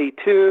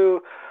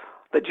 72.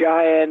 The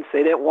Giants,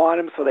 they didn't want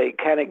him, so they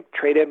kind of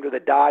traded him to the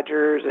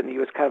Dodgers, and he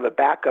was kind of a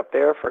backup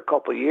there for a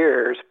couple of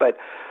years. But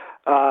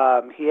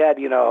he had,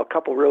 a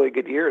couple really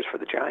good years for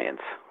the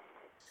Giants.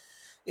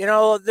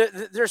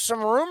 There's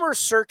some rumors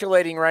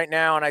circulating right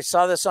now, and I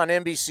saw this on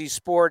NBC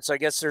Sports. I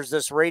guess there's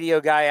this radio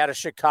guy out of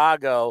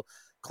Chicago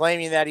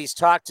claiming that he's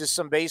talked to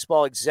some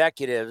baseball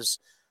executives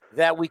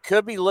that we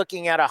could be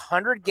looking at a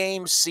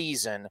 100-game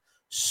season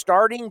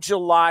starting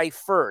July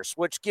 1st,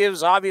 which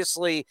gives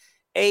obviously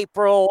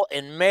April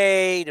and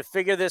May to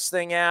figure this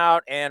thing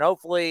out, and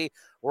hopefully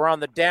we're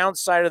on the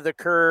downside of the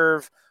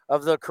curve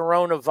of the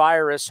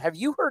coronavirus. Have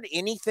you heard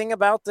anything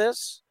about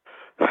this?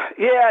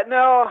 Yeah,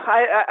 no,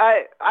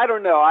 I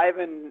don't know. I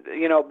haven't,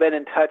 been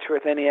in touch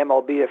with any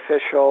MLB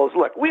officials.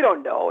 Look, we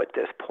don't know at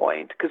this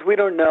point because we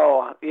don't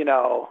know,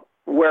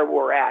 where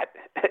we're at,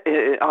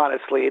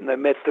 honestly, in the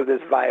midst of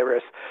this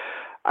virus.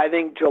 I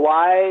think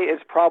July is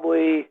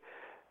probably,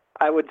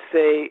 I would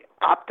say,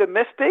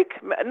 optimistic,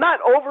 not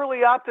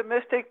overly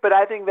optimistic, but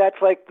I think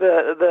that's like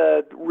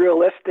the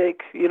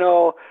realistic,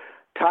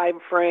 time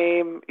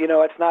frame.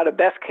 It's not a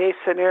best case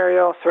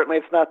scenario. Certainly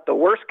it's not the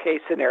worst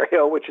case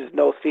scenario, which is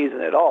no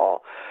season at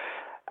all.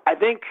 I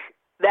think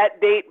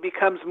that date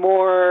becomes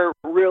more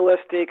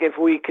realistic if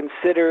we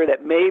consider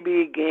that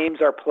maybe games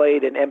are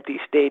played in empty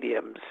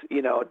stadiums,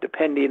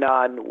 depending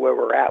on where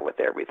we're at with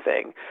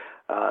everything,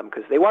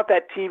 because they want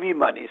that TV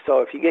money.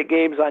 So if you get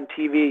games on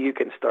TV, you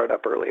can start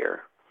up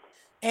earlier.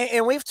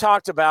 And we've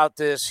talked about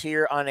this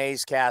here on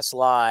A's Cast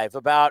Live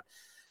about,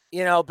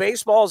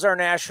 baseball is our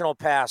national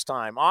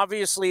pastime.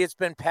 Obviously, it's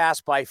been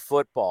passed by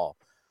football.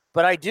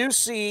 But I do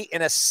see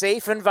in a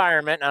safe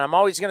environment, and I'm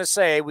always going to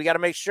say we got to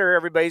make sure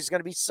everybody's going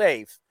to be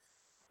safe.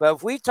 But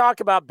if we talk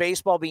about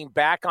baseball being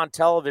back on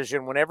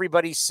television when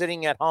everybody's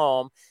sitting at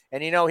home,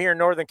 and here in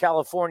Northern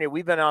California,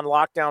 we've been on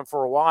lockdown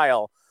for a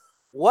while,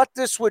 what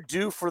this would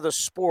do for the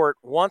sport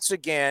once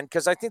again,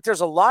 because I think there's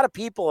a lot of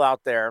people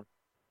out there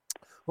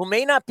who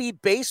may not be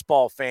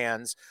baseball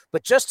fans,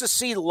 but just to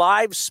see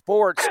live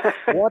sports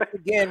once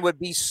again would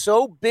be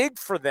so big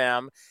for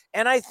them,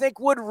 and I think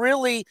would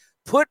really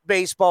put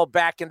baseball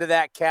back into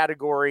that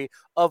category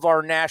of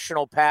our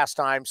national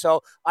pastime.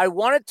 So I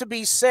want it to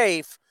be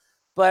safe,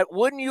 but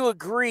wouldn't you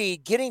agree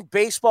getting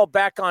baseball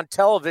back on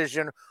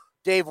television,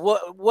 Dave,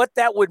 what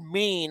that would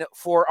mean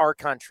for our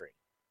country?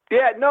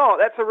 Yeah, no,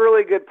 that's a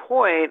really good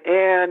point.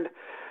 And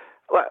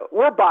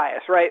we're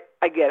biased, right?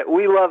 I get it.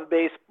 We love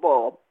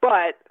baseball,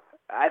 but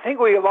I think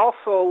we have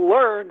also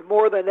learned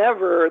more than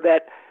ever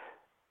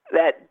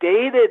that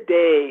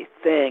day-to-day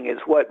thing is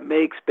what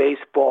makes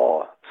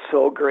baseball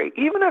so great.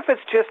 Even if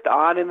it's just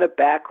on in the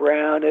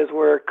background as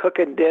we're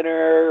cooking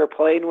dinner or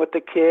playing with the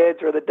kids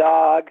or the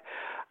dog,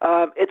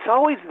 it's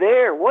always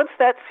there. Once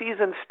that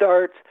season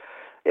starts,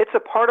 it's a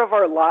part of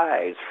our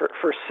lives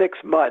for 6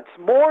 months,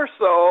 more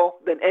so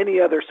than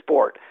any other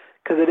sport,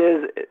 because it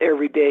is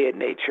every day in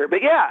nature.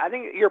 But yeah, I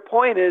think your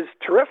point is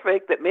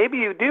terrific that maybe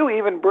you do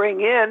even bring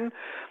in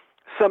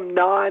some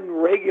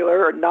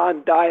non-regular or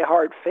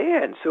non-diehard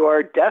fans who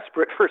are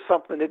desperate for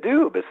something to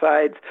do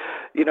besides,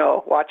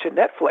 watching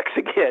Netflix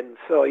again.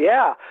 So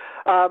yeah,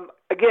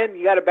 again,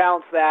 you got to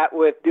balance that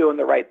with doing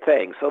the right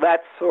thing. So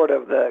that's sort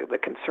of the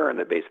concern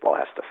that baseball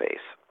has to face.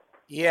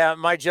 Yeah,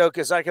 my joke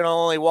is I can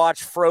only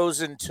watch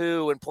Frozen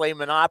 2 and play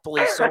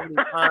Monopoly so many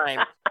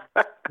times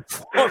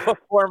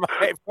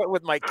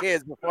with my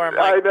kids before I'm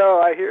like, I know,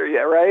 I hear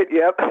you, right?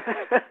 Yep.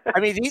 I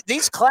mean,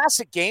 these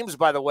classic games,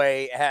 by the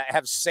way,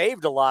 have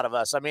saved a lot of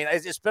us. I mean,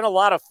 it's been a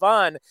lot of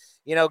fun,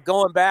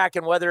 going back,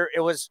 and whether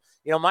it was,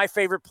 my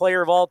favorite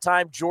player of all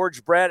time,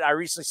 George Brett. I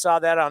recently saw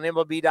that on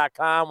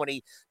MLB.com when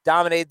he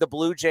dominated the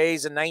Blue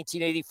Jays in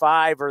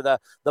 1985, or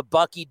the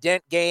Bucky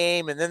Dent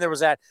game, and then there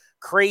was that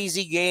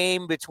crazy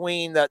game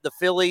between the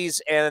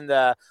Phillies and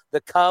the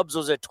Cubs.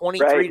 Was it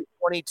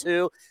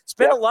 23-22? It's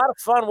been a lot of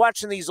fun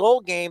watching these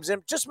old games,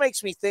 and it just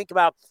makes me think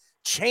about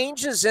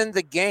changes in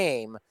the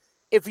game.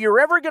 If you're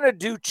ever going to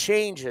do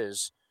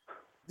changes,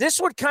 this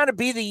would kind of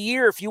be the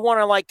year if you want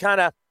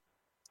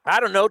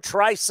to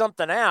try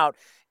something out.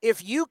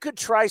 If you could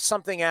try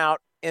something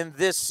out in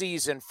this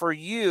season for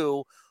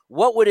you,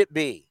 what would it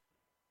be?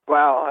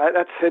 Wow,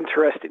 that's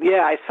interesting.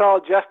 Yeah, I saw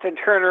Justin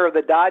Turner of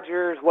the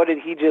Dodgers. What did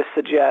he just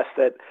suggest?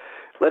 That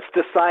let's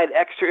decide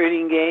extra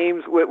inning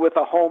games with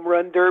a home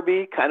run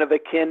derby, kind of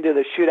akin to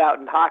the shootout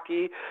in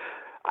hockey.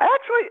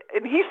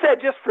 And he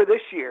said just for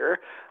this year,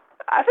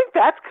 I think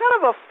that's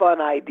kind of a fun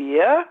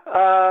idea.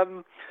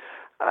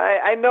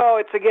 I know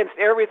it's against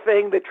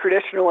everything the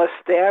traditionalists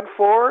stand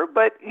for,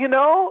 but,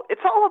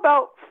 it's all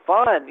about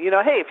fun.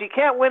 Hey, if you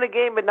can't win a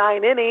game in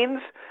 9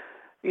 innings,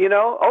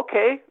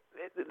 okay,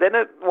 then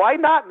why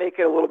not make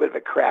it a little bit of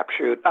a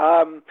crapshoot?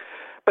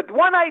 But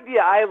one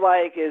idea I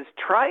like is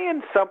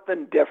trying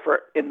something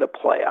different in the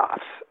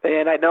playoffs.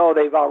 And I know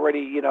they've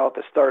already, at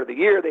the start of the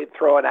year, they've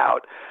thrown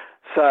out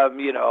some,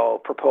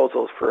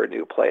 proposals for a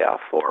new playoff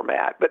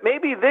format. But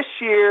maybe this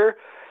year,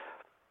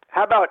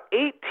 how about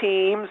 8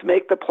 teams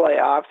make the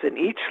playoffs in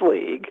each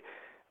league,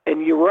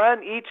 and you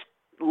run each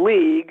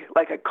league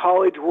like a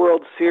College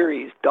World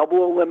Series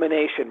double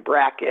elimination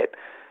bracket,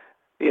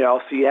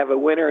 so you have a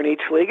winner in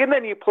each league, and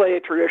then you play a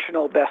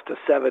traditional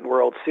best-of-7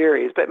 World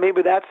Series. But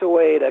maybe that's a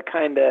way to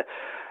kind of,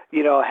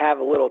 have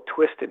a little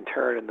twist and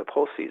turn in the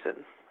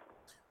postseason.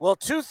 Well,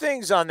 two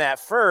things on that.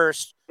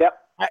 First, Yep.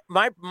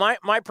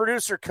 My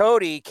producer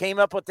Cody came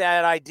up with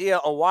that idea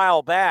a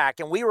while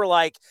back, and we were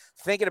like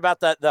thinking about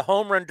the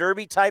home run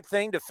derby type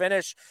thing to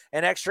finish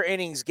an extra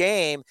innings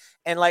game.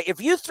 And like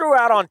if you threw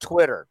out on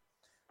Twitter,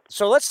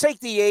 so let's take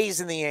the A's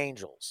and the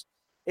Angels.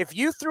 If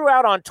you threw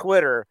out on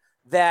Twitter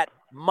that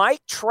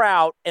Mike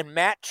Trout and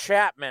Matt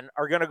Chapman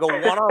are going to go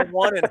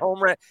one-on-one in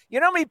home run, you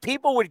know how many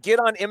people would get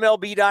on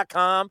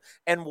MLB.com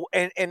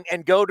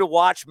and go to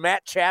watch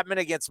Matt Chapman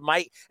against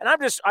Mike? And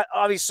I'm just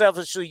obviously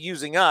selfishly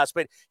using us,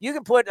 but you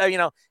can put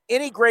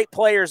any great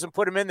players and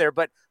put them in there.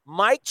 But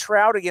Mike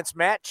Trout against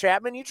Matt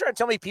Chapman, you try to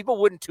tell me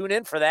people wouldn't tune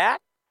in for that?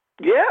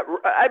 Yeah,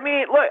 I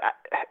mean, look,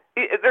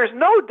 there's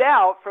no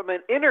doubt from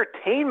an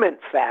entertainment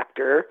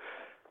factor.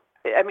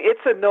 I mean, it's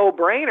a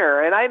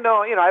no-brainer, and I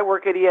know, I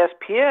work at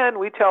ESPN.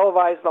 We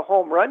televise the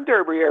home run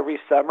derby every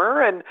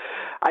summer, and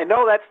I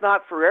know that's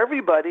not for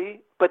everybody,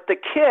 but the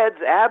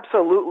kids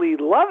absolutely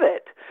love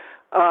it.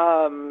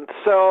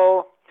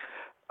 So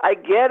I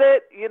get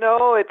it.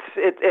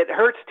 It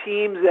hurts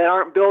teams that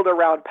aren't built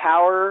around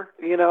power.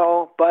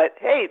 But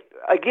hey,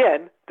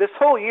 again, this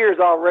whole year is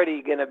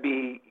already going to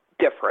be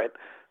different.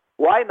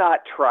 Why not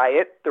try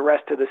it the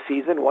rest of the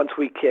season once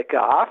we kick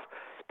off?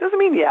 Doesn't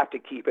mean you have to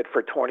keep it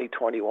for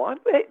 2021.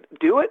 Hey,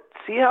 do it.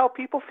 See how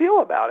people feel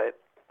about it.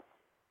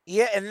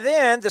 Yeah, and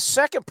then the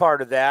second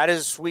part of that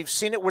is we've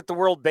seen it with the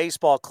World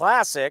Baseball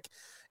Classic.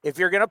 If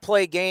you're going to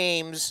play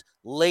games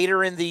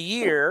later in the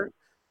year,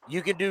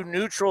 you can do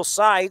neutral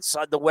sites.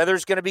 The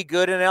weather's going to be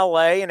good in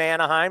L.A. and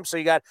Anaheim, so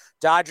you got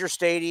Dodger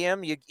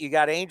Stadium, you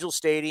got Angel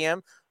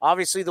Stadium.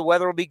 Obviously, the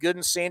weather will be good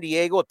in San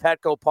Diego at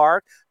Petco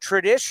Park.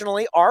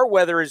 Traditionally, our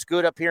weather is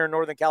good up here in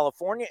Northern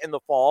California in the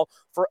fall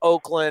for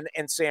Oakland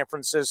and San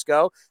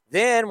Francisco.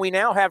 Then we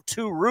now have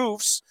two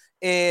roofs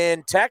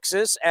in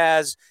Texas,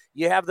 as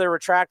you have the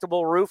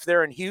retractable roof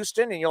there in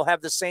Houston, and you'll have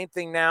the same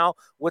thing now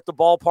with the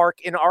ballpark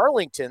in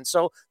Arlington.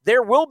 So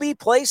there will be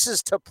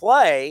places to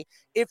play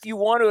if you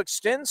want to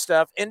extend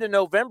stuff into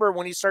November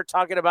when you start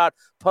talking about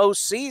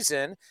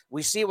postseason.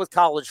 We see it with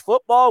college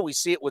football. We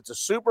see it with the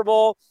Super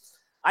Bowl.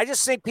 I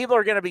just think people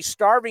are going to be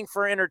starving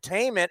for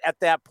entertainment at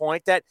that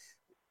point.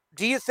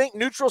 Do you think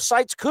neutral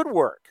sites could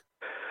work?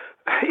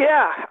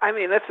 Yeah, I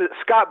mean,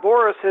 Scott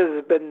Boras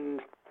has been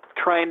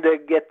trying to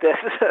get this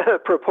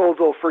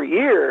proposal for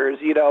years,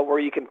 where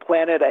you can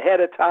plan it ahead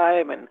of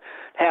time and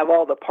have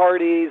all the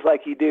parties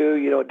like you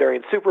do,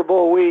 during Super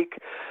Bowl week.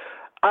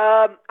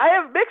 I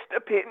have mixed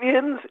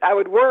opinions. I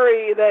would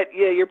worry that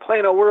you're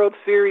playing a World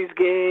Series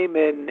game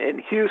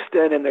in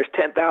Houston and there's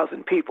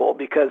 10,000 people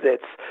because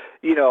it's,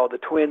 the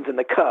Twins and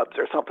the Cubs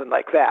or something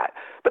like that.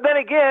 But then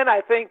again,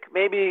 I think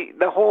maybe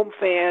the home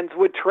fans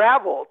would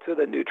travel to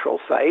the neutral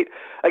site.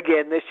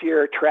 Again, this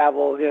year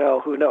travel,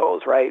 who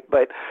knows, right?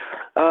 But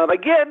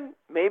again,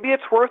 maybe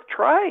it's worth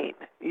trying,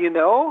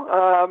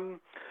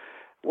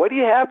 what do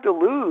you have to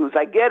lose?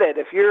 I get it.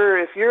 If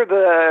you're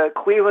the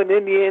Cleveland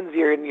Indians,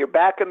 you're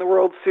back in the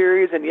World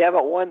Series and you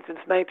haven't won since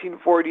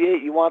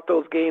 1948, you want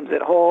those games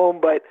at home,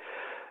 but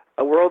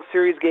a World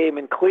Series game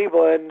in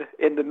Cleveland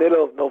in the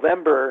middle of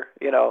November,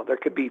 there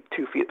could be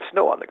 2 feet of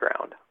snow on the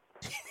ground.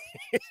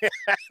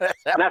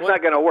 That's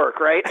not going to work,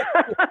 right?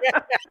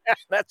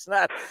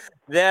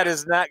 That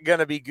is not going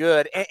to be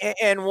good.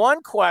 And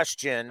one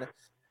question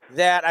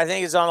that I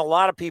think is on a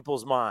lot of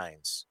people's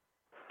minds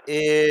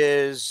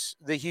is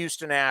the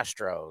Houston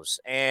Astros.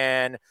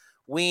 And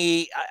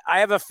I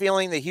have a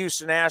feeling the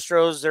Houston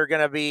Astros, they're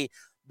going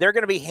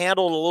to be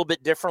handled a little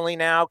bit differently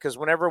now, because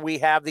whenever we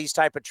have these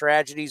type of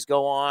tragedies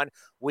go on,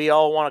 we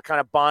all want to kind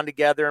of bond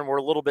together and we're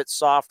a little bit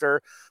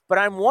softer. But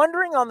I'm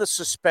wondering on the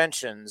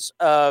suspensions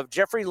of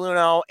Jeffrey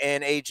Luhnow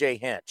and AJ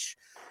Hinch.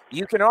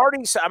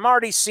 I'm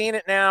already seeing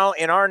it now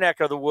in our neck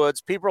of the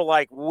woods. People are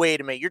like,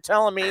 wait a minute, you're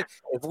telling me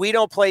if we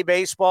don't play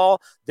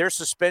baseball, their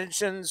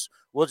suspensions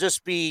will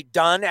just be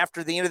done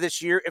after the end of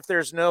this year if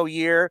there's no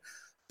year?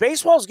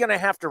 Baseball is going to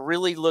have to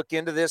really look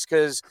into this,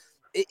 because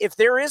if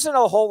there isn't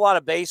a whole lot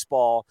of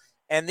baseball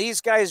and these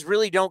guys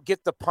really don't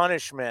get the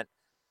punishment,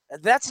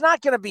 that's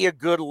not going to be a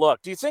good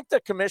look. Do you think the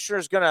commissioner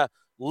is going to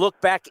look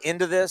back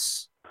into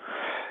this?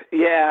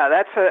 Yeah,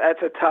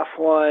 that's a tough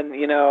one.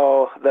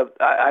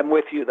 I'm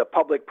with you. The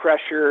public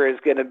pressure is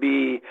going to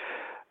be.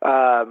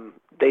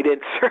 They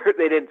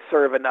didn't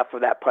serve enough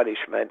of that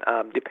punishment.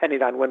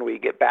 Depending on when we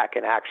get back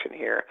in action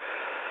here.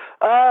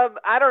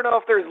 I don't know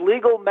if there's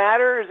legal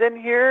matters in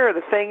here.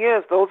 The thing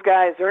is, those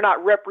guys, they're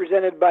not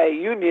represented by a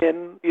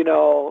union,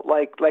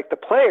 like the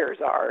players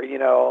are.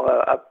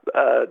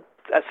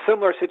 A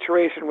similar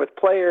situation with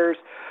players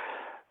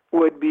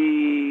would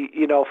be,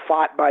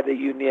 fought by the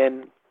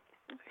union.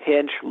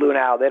 Hinch,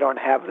 Luhnow, they don't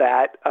have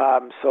that.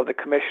 So the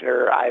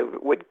commissioner, I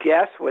would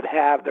guess, would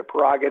have the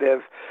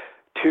prerogative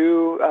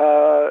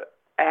to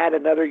add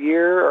another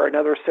year or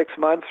another 6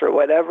 months or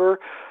whatever.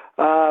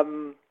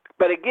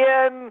 But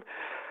again,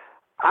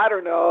 I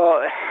don't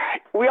know.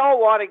 We all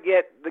want to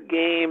get the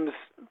games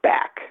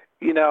back,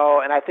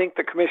 and I think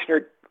the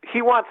commissioner,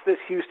 he wants this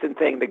Houston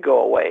thing to go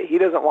away. He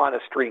doesn't want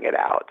to string it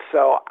out.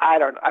 So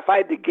if I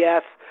had to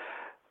guess,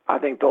 I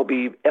think they'll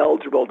be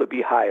eligible to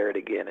be hired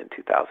again in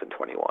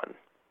 2021.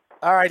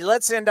 All right,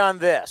 let's end on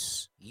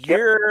this.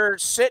 You're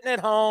sitting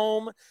at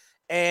home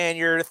and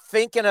you're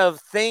thinking of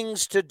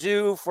things to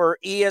do for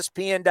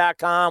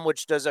ESPN.com,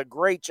 which does a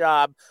great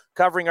job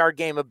covering our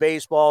game of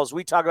baseball. As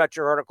we talk about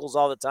your articles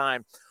all the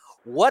time.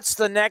 What's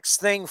the next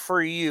thing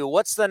for you?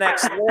 What's the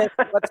next list?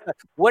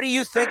 What are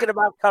you thinking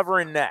about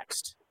covering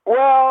next?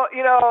 Well,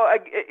 you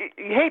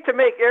hate to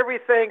make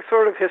everything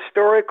sort of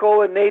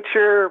historical in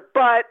nature,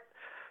 but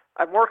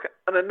I'm working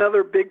on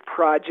another big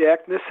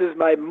project. This is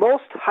my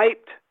most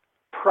hyped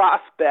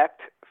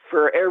prospect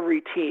for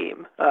every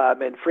team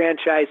in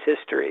franchise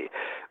history,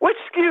 which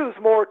skews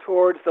more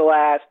towards the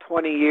last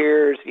 20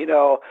 years.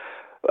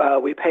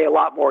 We pay a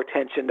lot more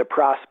attention to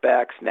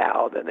prospects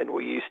now than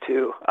we used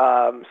to.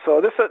 So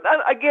this,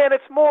 again,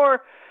 it's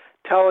more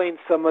telling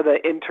some of the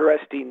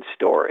interesting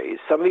stories.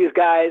 Some of these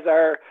guys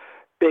are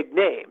big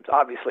names,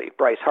 obviously,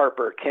 Bryce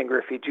Harper, Ken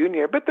Griffey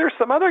Jr., but there's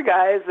some other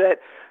guys that,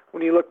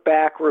 when you look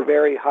back, were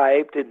very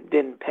hyped and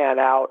didn't pan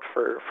out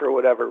for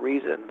whatever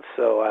reason.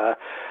 So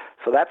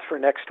that's for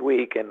next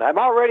week. And I'm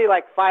already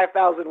like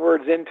 5,000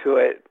 words into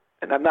it,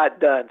 and I'm not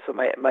done. So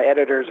my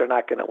editors are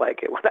not going to like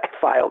it when I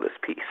file this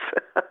piece.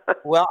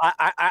 Well,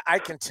 I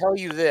can tell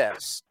you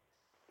this.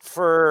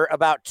 For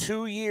about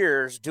 2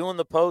 years doing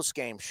the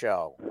post-game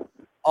show,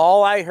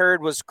 all I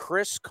heard was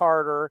Chris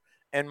Carter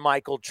and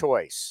Michael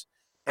Choice.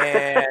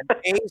 And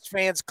A's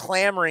fans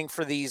clamoring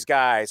for these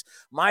guys.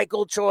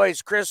 Michael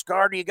Choice, Chris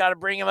Carter, you got to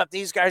bring him up.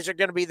 These guys are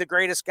going to be the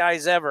greatest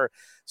guys ever.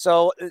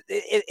 So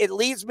it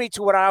leads me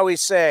to what I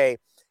always say.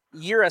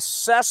 You're a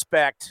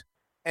suspect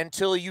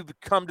until you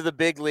come to the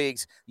big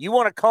leagues. You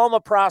want to call him a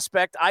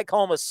prospect. I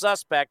call him a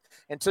suspect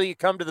until you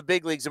come to the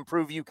big leagues and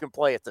prove you can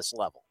play at this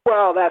level.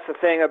 Well, that's the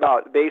thing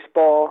about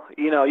baseball.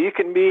 You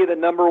can be the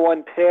number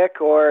one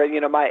pick, or,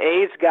 my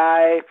A's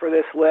guy for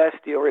this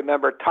list, you'll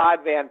remember Todd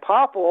Van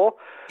Poppel,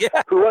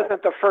 who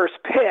wasn't the first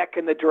pick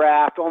in the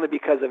draft only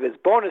because of his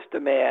bonus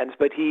demands,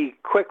 but he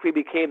quickly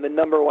became the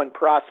number one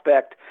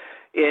prospect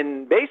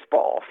in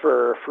baseball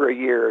for a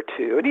year or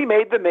two. And he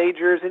made the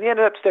majors, and he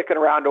ended up sticking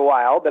around a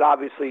while, but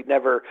obviously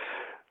never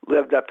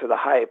lived up to the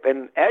hype.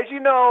 And as you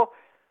know,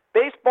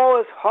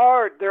 baseball is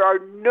hard. There are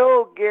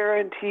no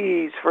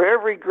guarantees. For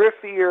every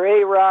Griffey or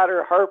A-Rod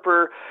or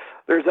Harper,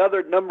 there's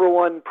other number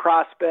one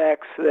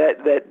prospects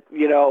that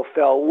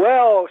fell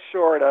well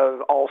short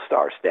of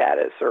all-star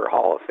status or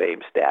Hall of Fame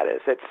status.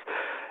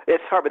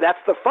 It's hard, but that's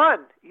the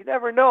fun. You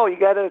never know. You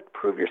got to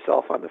prove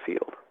yourself on the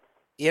field.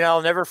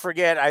 I'll never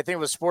forget, I think it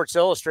was Sports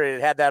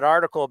Illustrated had that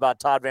article about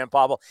Todd Van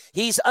Poppel.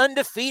 He's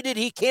undefeated.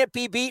 He can't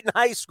be beat in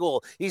high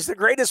school. He's the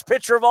greatest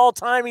pitcher of all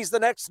time. He's the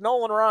next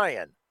Nolan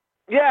Ryan.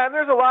 Yeah, and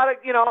there's a lot of,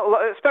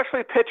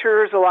 especially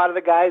pitchers, a lot of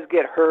the guys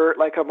get hurt,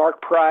 like a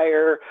Mark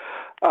Pryor,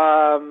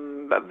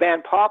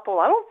 Van Poppel.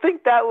 I don't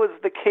think that was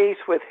the case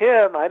with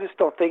him. I just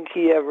don't think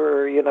he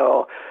ever,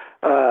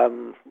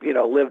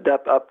 lived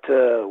up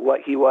to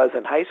what he was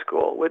in high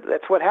school.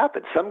 That's what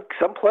happens.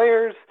 Some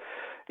players,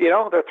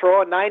 they're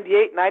throwing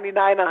 98,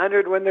 99,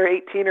 100 when they're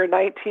 18 or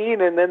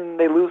 19, and then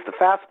they lose the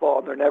fastball,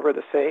 and they're never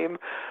the same.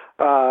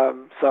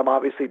 Some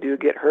obviously do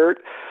get hurt.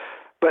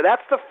 But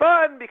that's the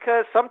fun,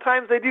 because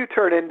sometimes they do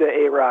turn into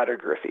A-Rod or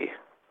Griffey.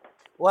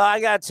 Well,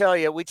 I got to tell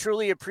you, we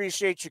truly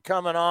appreciate you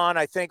coming on.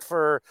 I think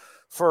for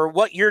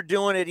what you're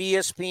doing at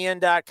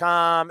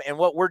ESPN.com and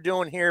what we're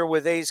doing here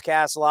with A's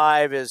Cast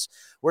Live is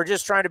we're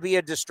just trying to be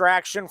a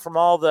distraction from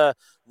all the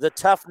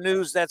tough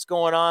news that's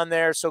going on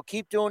there. So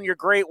keep doing your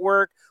great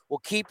work. We'll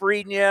keep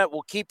reading you.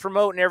 We'll keep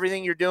promoting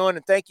everything you're doing.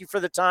 And thank you for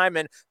the time,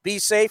 and be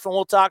safe, and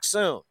we'll talk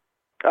soon.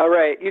 All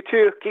right. You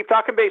too. Keep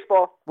talking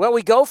baseball. Well,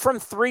 we go from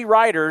three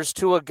writers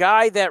to a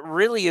guy that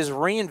really is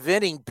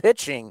reinventing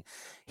pitching.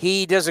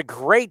 He does a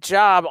great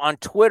job on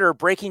Twitter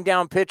breaking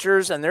down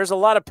pitchers, and there's a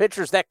lot of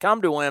pitchers that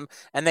come to him,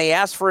 and they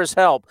ask for his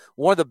help.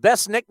 One of the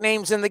best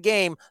nicknames in the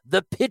game,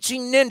 the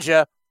Pitching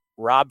Ninja,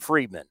 Rob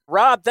Friedman.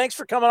 Rob, thanks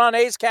for coming on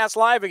A's Cast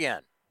Live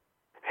again.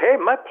 Hey,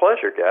 my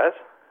pleasure, guys.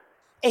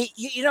 Hey,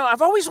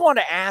 I've always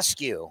wanted to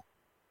ask you,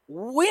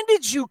 when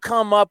did you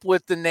come up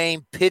with the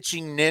name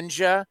Pitching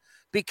Ninja?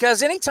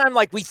 Because anytime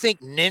we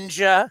think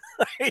ninja,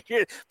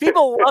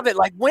 people love it.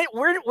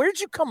 Where'd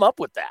you come up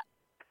with that?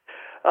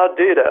 Oh,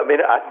 dude,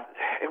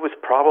 it was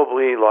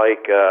probably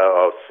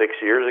 6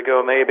 years ago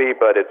maybe,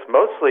 but it's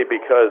mostly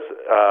because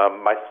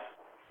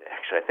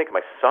I think my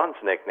son's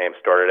nickname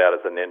started out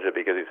as a ninja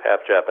because he's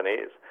half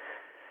Japanese.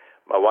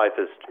 My wife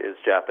is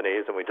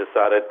Japanese, and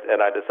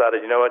I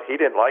decided, you know what, he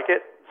didn't like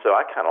it, so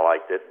I kind of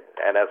liked it.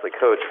 And as the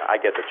coach, I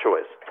get the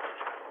choice.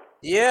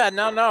 Yeah,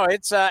 no,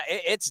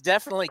 it's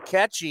definitely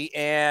catchy,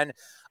 and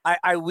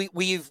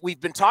we've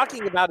been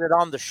talking about it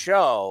on the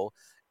show,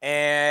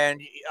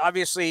 and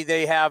obviously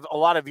they have a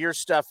lot of your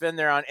stuff in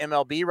there on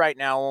MLB right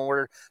now when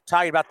we're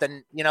talking about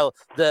the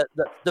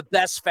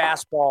best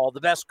fastball,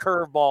 the best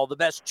curveball, the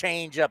best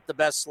changeup, the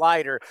best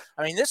slider.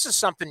 I mean, this is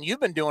something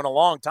you've been doing a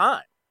long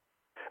time.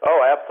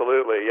 Oh,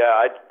 absolutely. Yeah,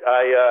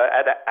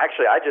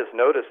 I just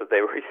noticed that they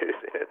were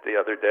using it the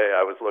other day.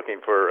 I was looking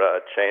for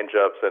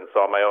change-ups and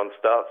saw my own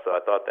stuff, so I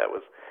thought that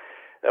was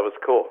that was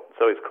cool. It's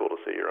always cool to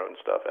see your own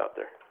stuff out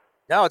there.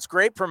 No, it's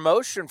great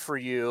promotion for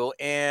you,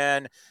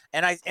 and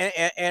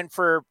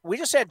we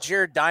just had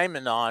Jared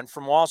Diamond on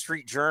from Wall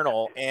Street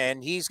Journal,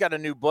 and he's got a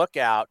new book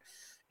out,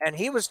 and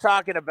he was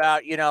talking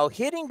about,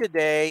 hitting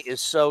today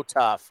is so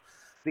tough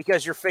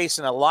because you're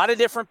facing a lot of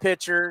different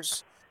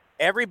pitchers.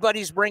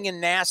 Everybody's bringing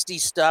nasty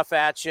stuff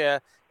at you.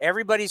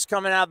 Everybody's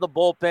coming out of the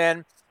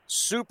bullpen,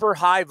 super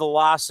high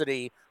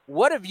velocity.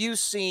 What have you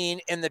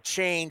seen in the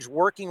change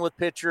working with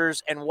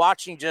pitchers and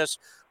watching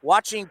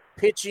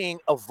pitching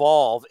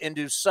evolve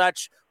into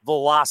such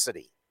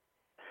velocity?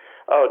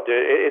 Oh,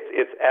 dude,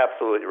 it's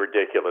absolutely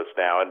ridiculous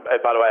now. And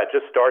by the way, I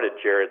just started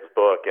Jared's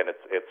book, and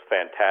it's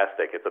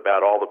fantastic. It's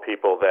about all the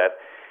people that,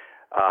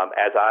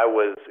 as I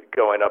was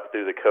going up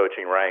through the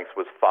coaching ranks,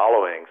 was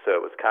following. So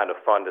it was kind of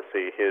fun to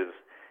see his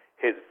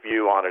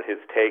view on it, his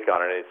take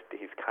on it.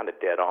 He's kind of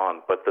dead on.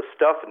 But the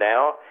stuff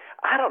now,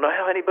 I don't know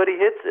how anybody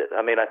hits it.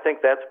 I mean, I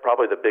think that's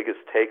probably the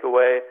biggest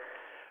takeaway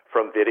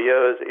from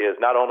videos is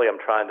not only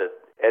I'm trying to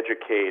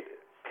educate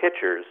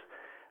pitchers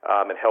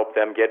and help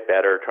them get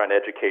better, trying to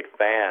educate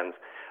fans,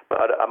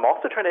 but I'm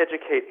also trying to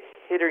educate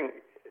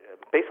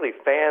basically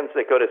fans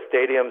that go to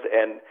stadiums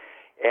and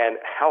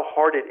how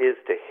hard it is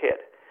to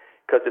hit,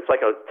 because it's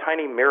like a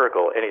tiny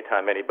miracle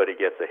anytime anybody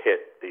gets a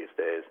hit these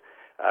days.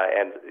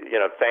 And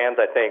fans,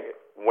 I think,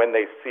 when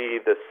they see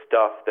the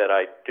stuff that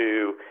I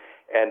do,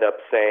 end up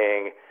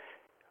saying,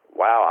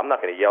 wow, I'm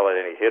not going to yell at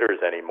any hitters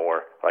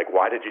anymore. Like,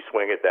 why did you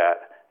swing at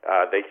that?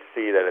 They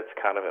see that it's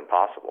kind of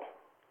impossible.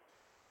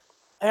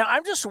 And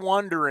I'm just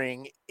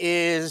wondering,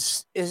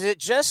 is it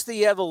just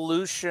the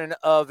evolution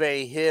of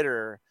a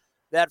hitter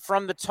that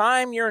from the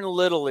time you're in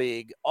Little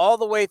League all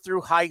the way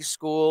through high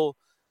school,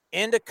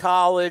 into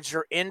college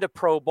or into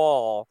pro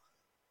ball,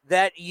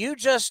 that you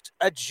just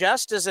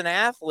adjust as an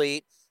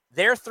athlete?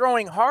 They're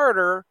throwing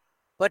harder,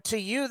 but to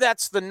you,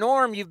 that's the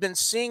norm. You've been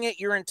seeing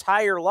it your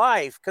entire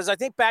life. Because I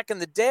think back in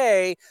the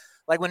day,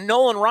 like when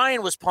Nolan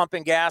Ryan was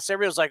pumping gas,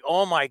 everybody was like,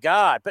 oh, my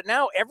God. But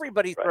now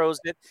everybody throws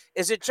it.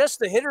 Is it just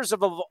the hitters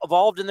have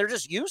evolved and they're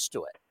just used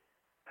to it?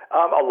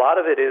 A lot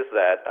of it is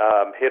that.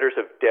 Hitters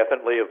have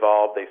definitely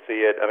evolved. They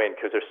see it,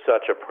 because there's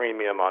such a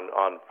premium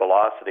on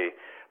velocity.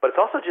 But it's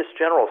also just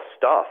general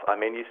stuff. I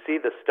mean, you see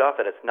the stuff,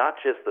 and it's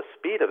not just the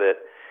speed of it.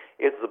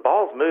 It's the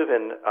ball's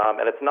moving,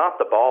 and it's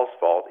not the ball's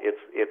fault.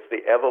 It's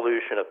the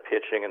evolution of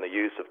pitching and the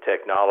use of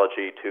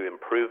technology to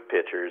improve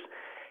pitchers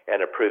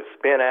and improve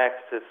spin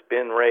axis,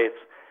 spin rates,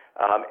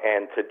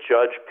 and to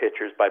judge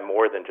pitchers by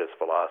more than just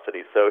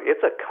velocity. So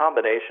it's a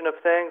combination of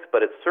things,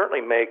 but it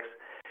certainly makes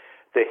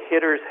the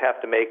hitters have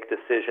to make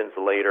decisions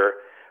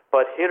later.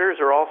 But hitters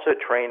are also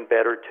trained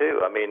better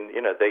too. I mean,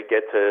 they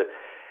get to.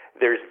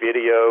 There's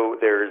video.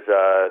 There's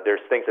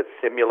things that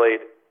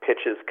simulate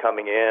pitches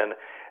coming in.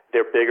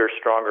 They're bigger,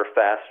 stronger,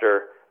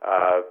 faster.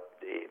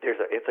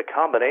 It's a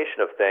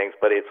combination of things,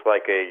 but it's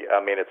like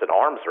it's an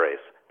arms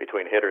race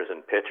between hitters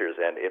and pitchers,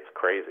 and it's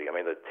crazy. I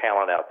mean, the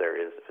talent out there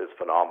is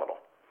phenomenal.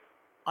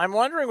 I'm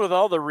wondering, with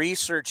all the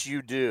research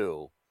you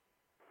do,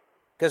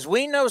 because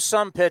we know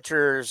some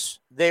pitchers,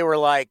 they were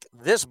like,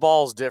 this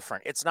ball's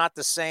different. It's not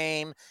the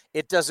same.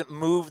 It doesn't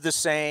move the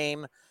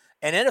same.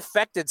 And it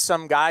affected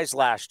some guys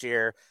last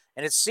year.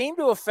 And it seemed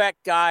to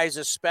affect guys,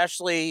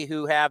 especially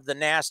who have the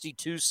nasty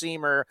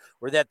two-seamer,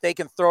 where that they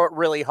can throw it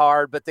really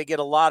hard, but they get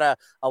a lot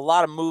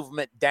of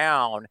movement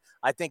down.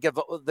 I think of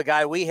the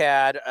guy we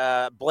had,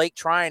 Blake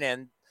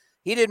Trinan.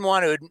 He didn't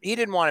want to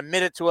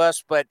admit it to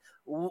us, but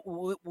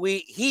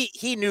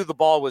he knew the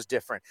ball was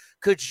different.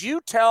 Could you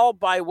tell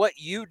by what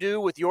you do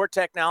with your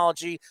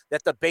technology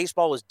that the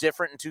baseball was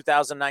different in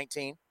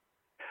 2019?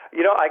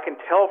 I can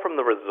tell from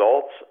the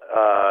results.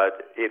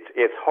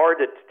 It's hard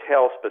to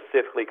tell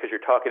specifically because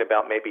you're talking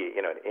about maybe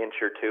an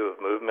inch or two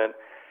of movement.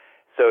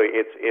 So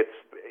it's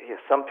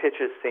some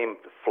pitches seem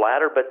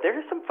flatter, but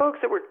there's some folks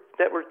that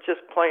were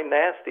just plain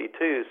nasty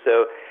too.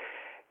 So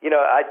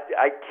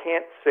I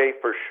can't say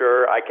for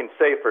sure. I can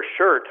say for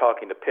sure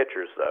talking to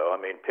pitchers though. I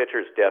mean,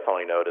 pitchers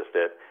definitely noticed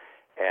it,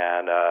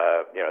 and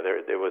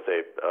there was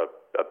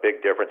a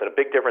big difference, and a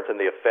big difference in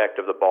the effect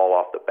of the ball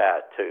off the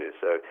bat too.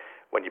 So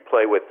when you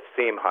play with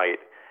seam height,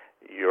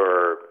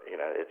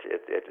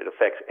 it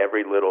affects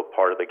every little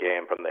part of the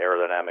game, from the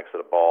aerodynamics of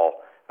the ball,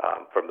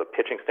 from the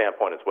pitching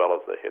standpoint as well as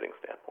the hitting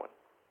standpoint.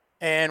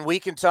 And we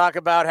can talk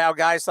about how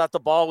guys thought the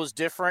ball was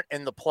different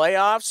in the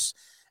playoffs.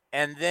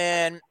 And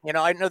then,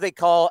 I know they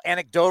call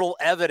anecdotal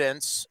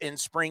evidence in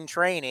spring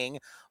training,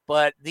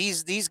 but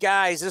these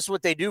guys, this is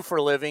what they do for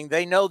a living.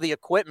 They know the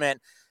equipment.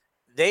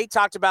 They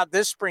talked about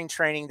this spring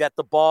training that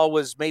the ball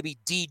was maybe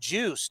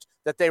de-juiced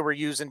that they were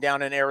using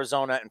down in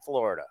Arizona and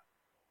Florida.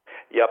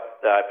 Yep,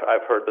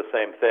 I've heard the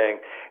same thing.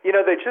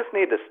 They just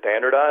need to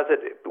standardize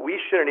it. We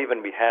shouldn't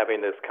even be having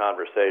this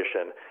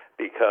conversation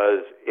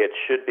because it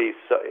should be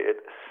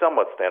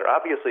somewhat standard.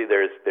 Obviously,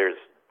 there's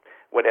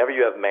whenever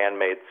you have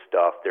man-made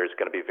stuff, there's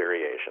going to be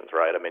variations,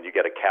 right? I mean, you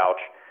get a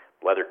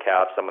leather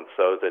couch, someone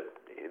sews it.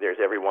 There's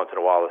every once in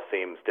a while the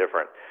seam's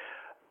different.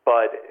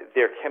 but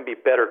there can be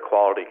better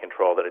quality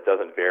control, that it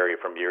doesn't vary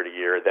from year to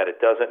year, that it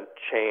doesn't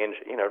change.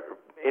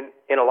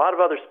 In a lot of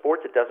other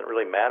sports, it doesn't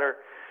really matter.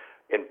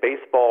 In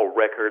baseball,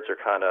 records are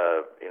kind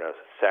of,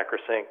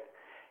 sacrosanct,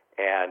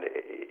 and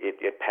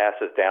it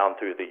passes down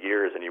through the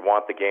years, and you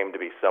want the game to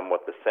be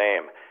somewhat the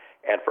same.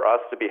 And for us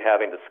to be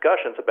having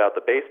discussions about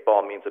the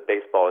baseball means that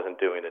baseball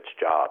isn't doing its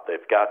job.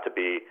 They've got to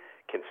be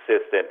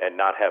consistent and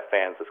not have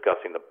fans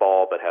discussing the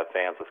ball, but have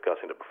fans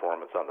discussing the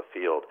performance on the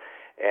field.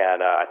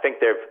 And I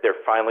think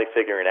they're finally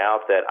figuring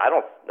out that I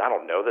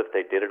don't know that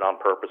they did it on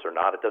purpose or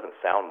not. It doesn't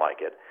sound like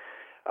it.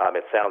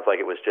 It sounds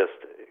like it was just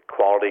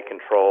quality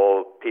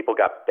control. People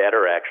got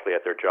better actually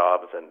at their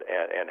jobs and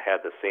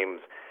had the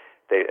seams.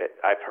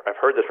 I've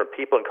heard this from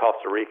people in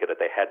Costa Rica, that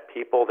they had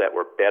people that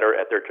were better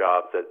at their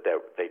jobs, that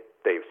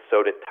they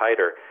sewed it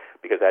tighter,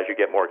 because as you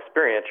get more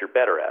experience, you're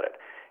better at it.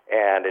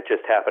 And it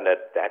just happened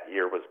that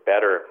year was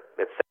better.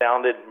 It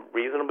sounded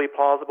reasonably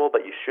plausible,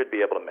 but you should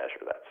be able to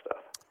measure that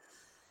stuff.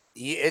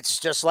 It's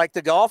just like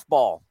the golf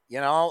ball.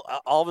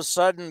 All of a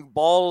sudden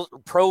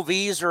Pro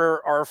Vs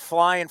are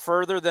flying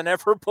further than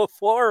ever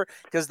before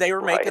because they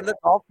were making the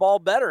golf ball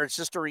better. It's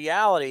just a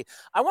reality.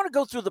 I want to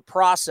go through the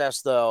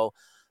process, though.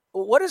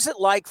 What is it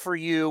like for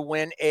you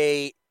when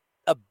a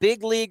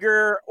big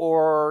leaguer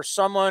or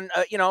someone,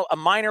 a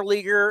minor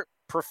leaguer,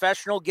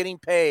 professional getting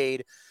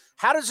paid,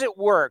 how does it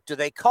work? Do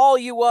they call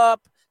you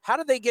up? How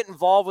do they get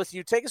involved with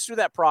you? Take us through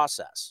that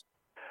process.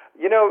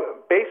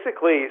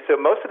 Basically, so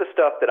most of the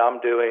stuff that I'm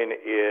doing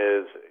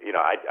is,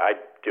 I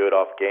do it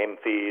off game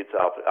feeds.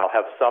 I'll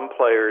have some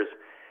players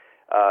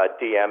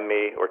DM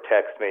me or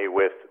text me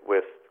with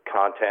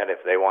content if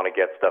they want to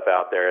get stuff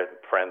out there.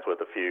 Friends with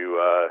a few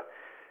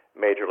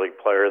major league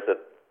players that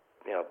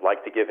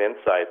like to give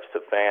insights to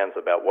fans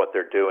about what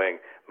they're doing,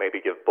 maybe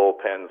give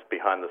bullpens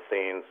behind the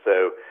scenes.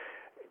 So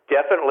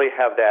definitely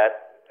have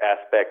that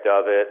aspect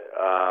of it.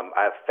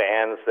 I have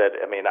fans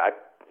that,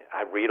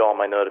 I read all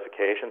my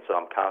notifications, so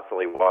I'm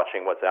constantly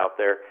watching what's out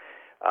there.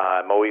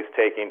 I'm always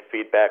taking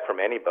feedback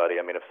from anybody.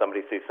 If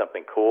somebody sees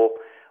something cool,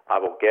 I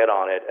will get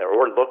on it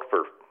or look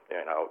for,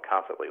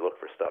 constantly look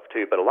for stuff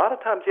too. But a lot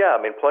of times,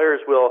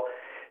 players will,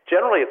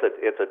 generally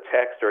it's a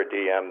text or a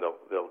DM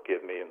they'll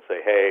give me and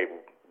say, hey,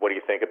 what do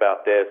you think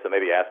about this? And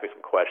maybe ask me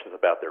some questions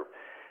about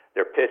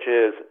their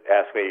pitches,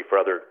 ask me for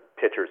other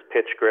pitchers'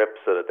 pitch scripts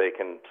so that they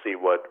can see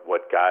what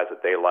guys that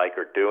they like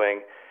are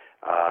doing.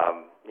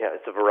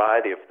 It's a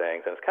variety of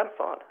things, and it's kind of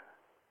fun.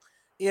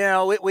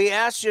 We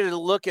asked you to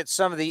look at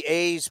some of the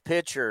A's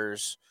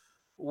pitchers.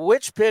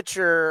 Which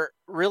pitcher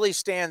really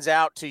stands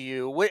out to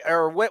you?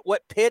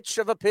 What pitch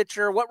of a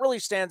pitcher? What really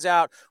stands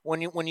out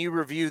when you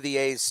review the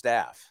A's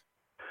staff?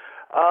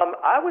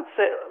 I would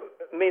say,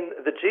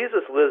 the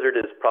Jesus Lizard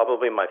is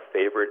probably my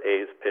favorite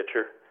A's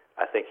pitcher.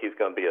 I think he's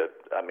going to be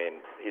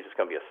he's just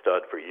going to be a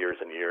stud for years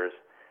and years.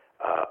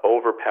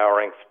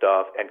 Overpowering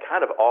stuff and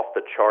kind of off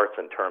the charts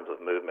in terms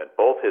of movement.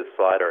 Both his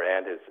slider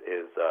and his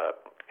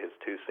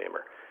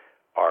two-seamer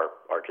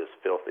are just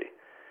filthy.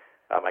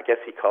 I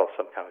guess he calls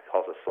a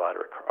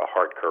slider a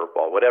hard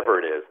curveball. Whatever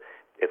it is,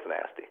 it's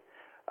nasty.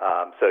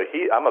 So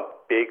I'm a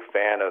big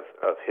fan of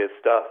his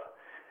stuff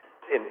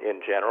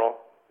in general.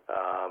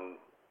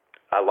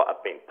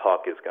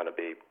 Puck is going to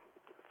be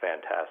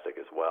fantastic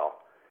as well.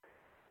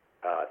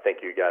 I think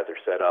you guys are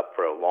set up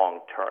for a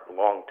long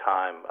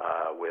time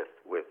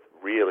with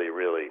really,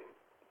 really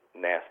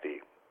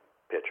nasty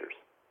pitchers.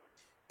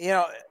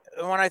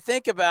 When I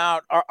think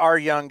about our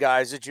young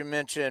guys that you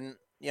mentioned,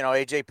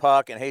 AJ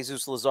Puck and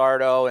Jesus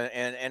Luzardo,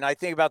 and I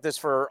think about this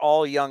for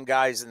all young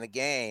guys in the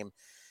game,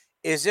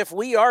 is if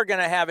we are going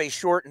to have a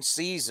shortened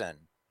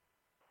season,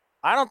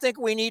 I don't think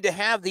we need to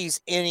have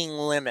these inning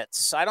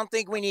limits. I don't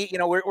think we need,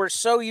 we're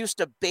so used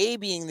to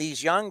babying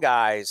these young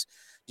guys.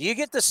 Do you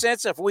get the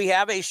sense if we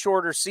have a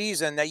shorter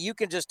season that you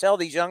can just tell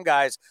these young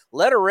guys,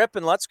 let her rip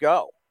and let's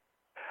go?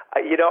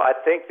 I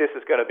think this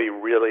is going to be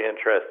really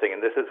interesting,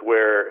 and this is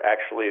where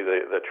actually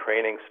the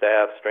training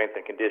staff, strength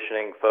and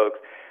conditioning folks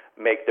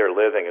make their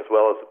living, as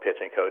well as the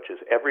pitching coaches.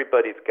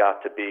 Everybody's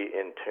got to be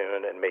in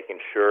tune and making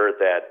sure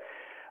that,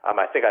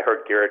 I think I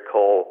heard Garrett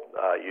Cole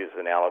use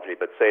an analogy,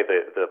 but say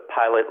the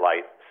pilot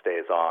light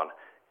stays on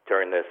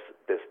during this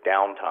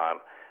downtime,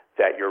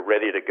 that you're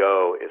ready to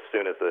go as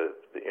soon as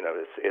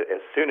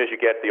as soon as you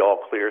get the all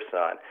clear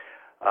sign.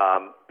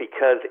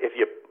 Because if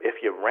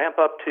you ramp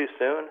up too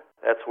soon,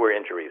 that's where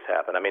injuries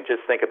happen.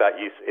 Just think about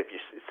if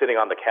you're sitting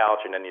on the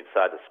couch and then you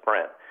decide to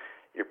sprint,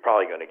 you're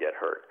probably going to get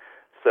hurt.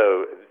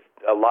 So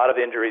a lot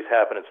of injuries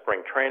happen in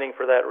spring training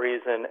for that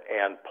reason,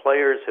 and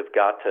players have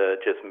got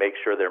to just make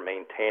sure they're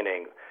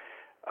maintaining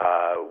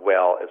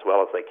well as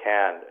they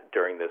can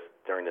during this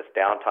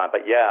downtime.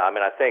 But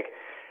I think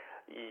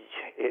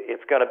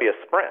it's going to be a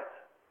sprint.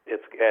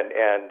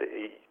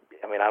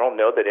 I don't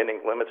know that inning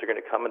limits are going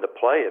to come into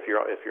play if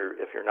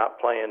you're not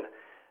playing,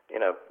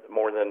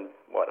 more than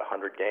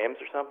 100 games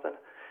or something,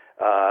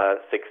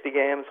 60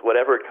 games,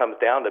 whatever it comes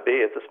down to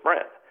be. It's a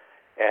sprint,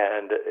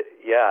 and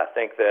I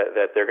think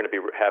that they're going to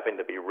be having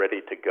to be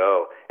ready to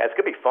go, and it's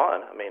going to be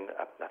fun. I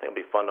think it'll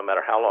be fun no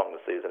matter how long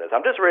the season is.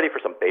 I'm just ready for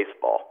some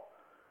baseball.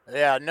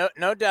 Yeah,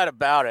 no doubt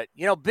about it.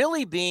 You know,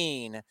 Billy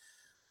Beane, in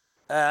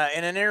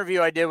an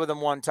interview I did with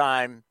him one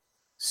time,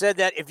 said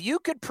that if you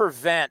could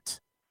prevent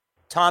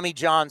Tommy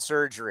John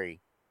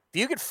surgery, if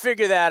you could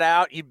figure that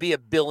out, you'd be a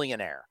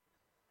billionaire.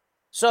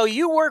 So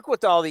you work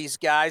with all these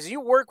guys,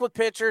 you work with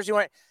pitchers,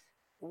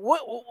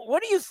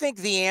 what do you think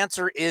the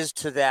answer is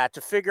to that,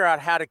 to figure out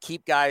how to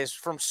keep guys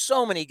from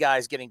so many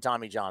guys getting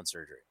Tommy John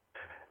surgery?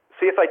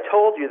 See, if I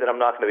told you that I'm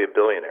not going to be a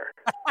billionaire,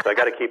 so I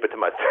got to keep it to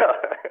myself.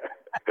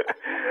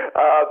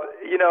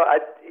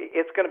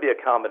 It's going to be a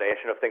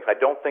combination of things. I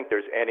don't think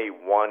there's any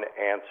one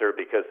answer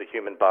because the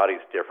human body's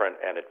different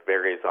and it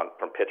varies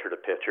from pitcher to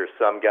pitcher.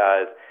 Some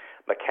guys,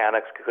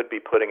 mechanics could be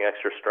putting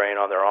extra strain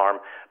on their arm,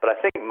 but I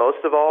think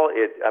most of all,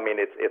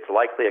 it's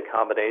likely a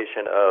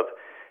combination of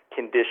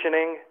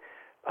conditioning,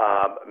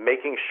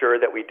 making sure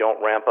that we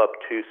don't ramp up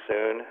too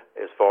soon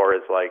as far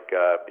as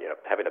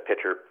having a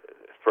pitcher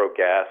throw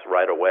gas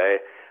right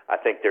away. I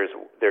think there's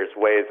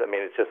ways. I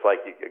mean, it's just like,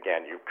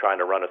 you're trying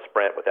to run a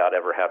sprint without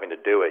ever having to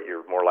do it.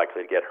 You're more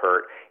likely to get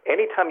hurt.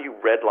 Anytime you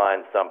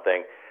redline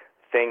something,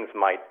 things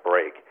might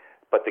break.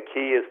 But the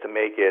key is to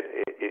make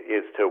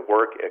is to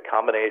work a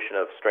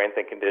combination of strength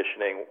and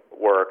conditioning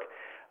work,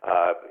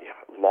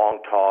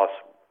 long toss,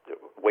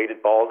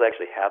 weighted balls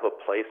actually have a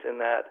place in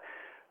that,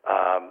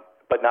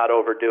 but not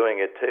overdoing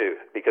it too,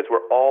 because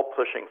we're all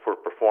pushing for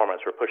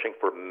performance. We're pushing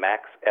for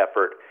max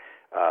effort,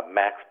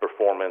 max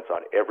performance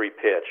on every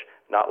pitch.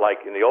 Not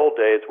like in the old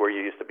days where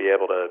you used to be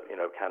able to,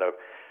 kind of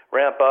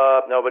ramp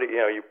up.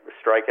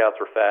 Strikeouts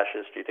were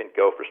fascist. You didn't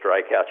go for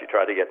strikeouts. You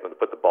tried to get them to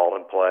put the ball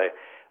in play.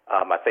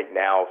 I think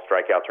now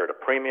strikeouts are at a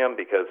premium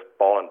because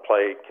ball in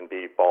play can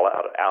be ball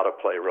out of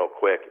play real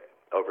quick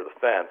over the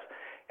fence,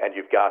 and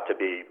you've got to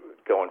be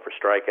going for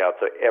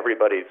strikeouts. So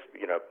everybody's,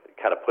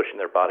 kind of pushing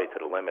their body to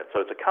the limit.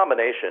 So it's a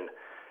combination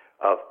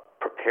of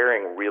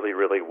preparing really,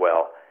 really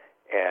well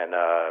and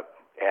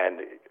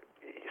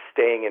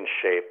staying in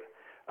shape.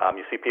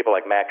 You see people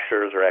like Max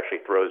Scherzer actually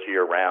throws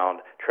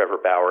year-round. Trevor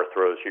Bauer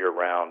throws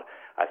year-round.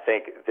 I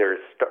think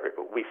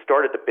we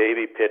started to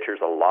baby pitchers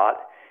a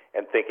lot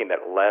and thinking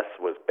that less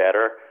was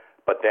better,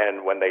 but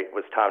then when it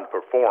was time to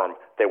perform,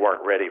 they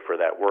weren't ready for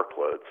that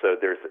workload. So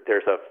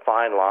there's a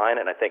fine line,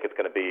 and I think it's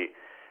going to be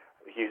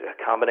a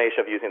combination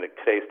of using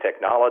today's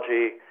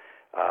technology,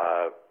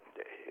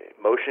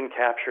 motion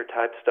capture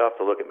type stuff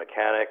to look at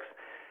mechanics,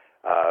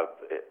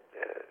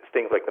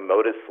 things like the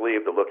Motus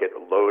sleeve to look at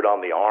load on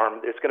the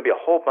arm. There's going to be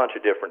a whole bunch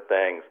of different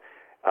things.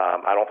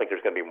 I don't think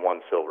there's going to be one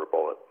silver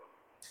bullet.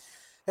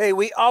 Hey,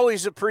 we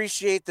always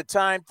appreciate the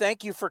time.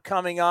 Thank you for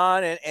coming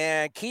on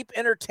and keep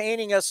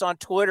entertaining us on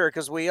Twitter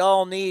because we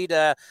all need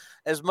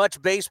as much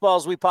baseball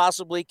as we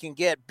possibly can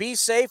get. Be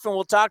safe, and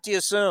we'll talk to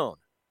you soon.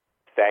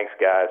 Thanks,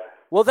 guys.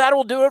 Well, that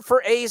will do it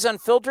for A's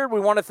Unfiltered. We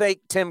want to thank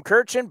Tim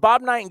Kirchin,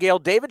 Bob Nightingale,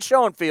 David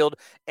Schoenfield,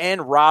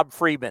 and Rob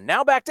Friedman.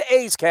 Now back to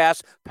A's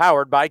Cast,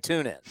 powered by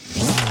TuneIn.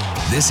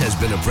 This has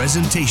been a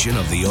presentation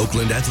of the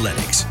Oakland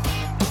Athletics.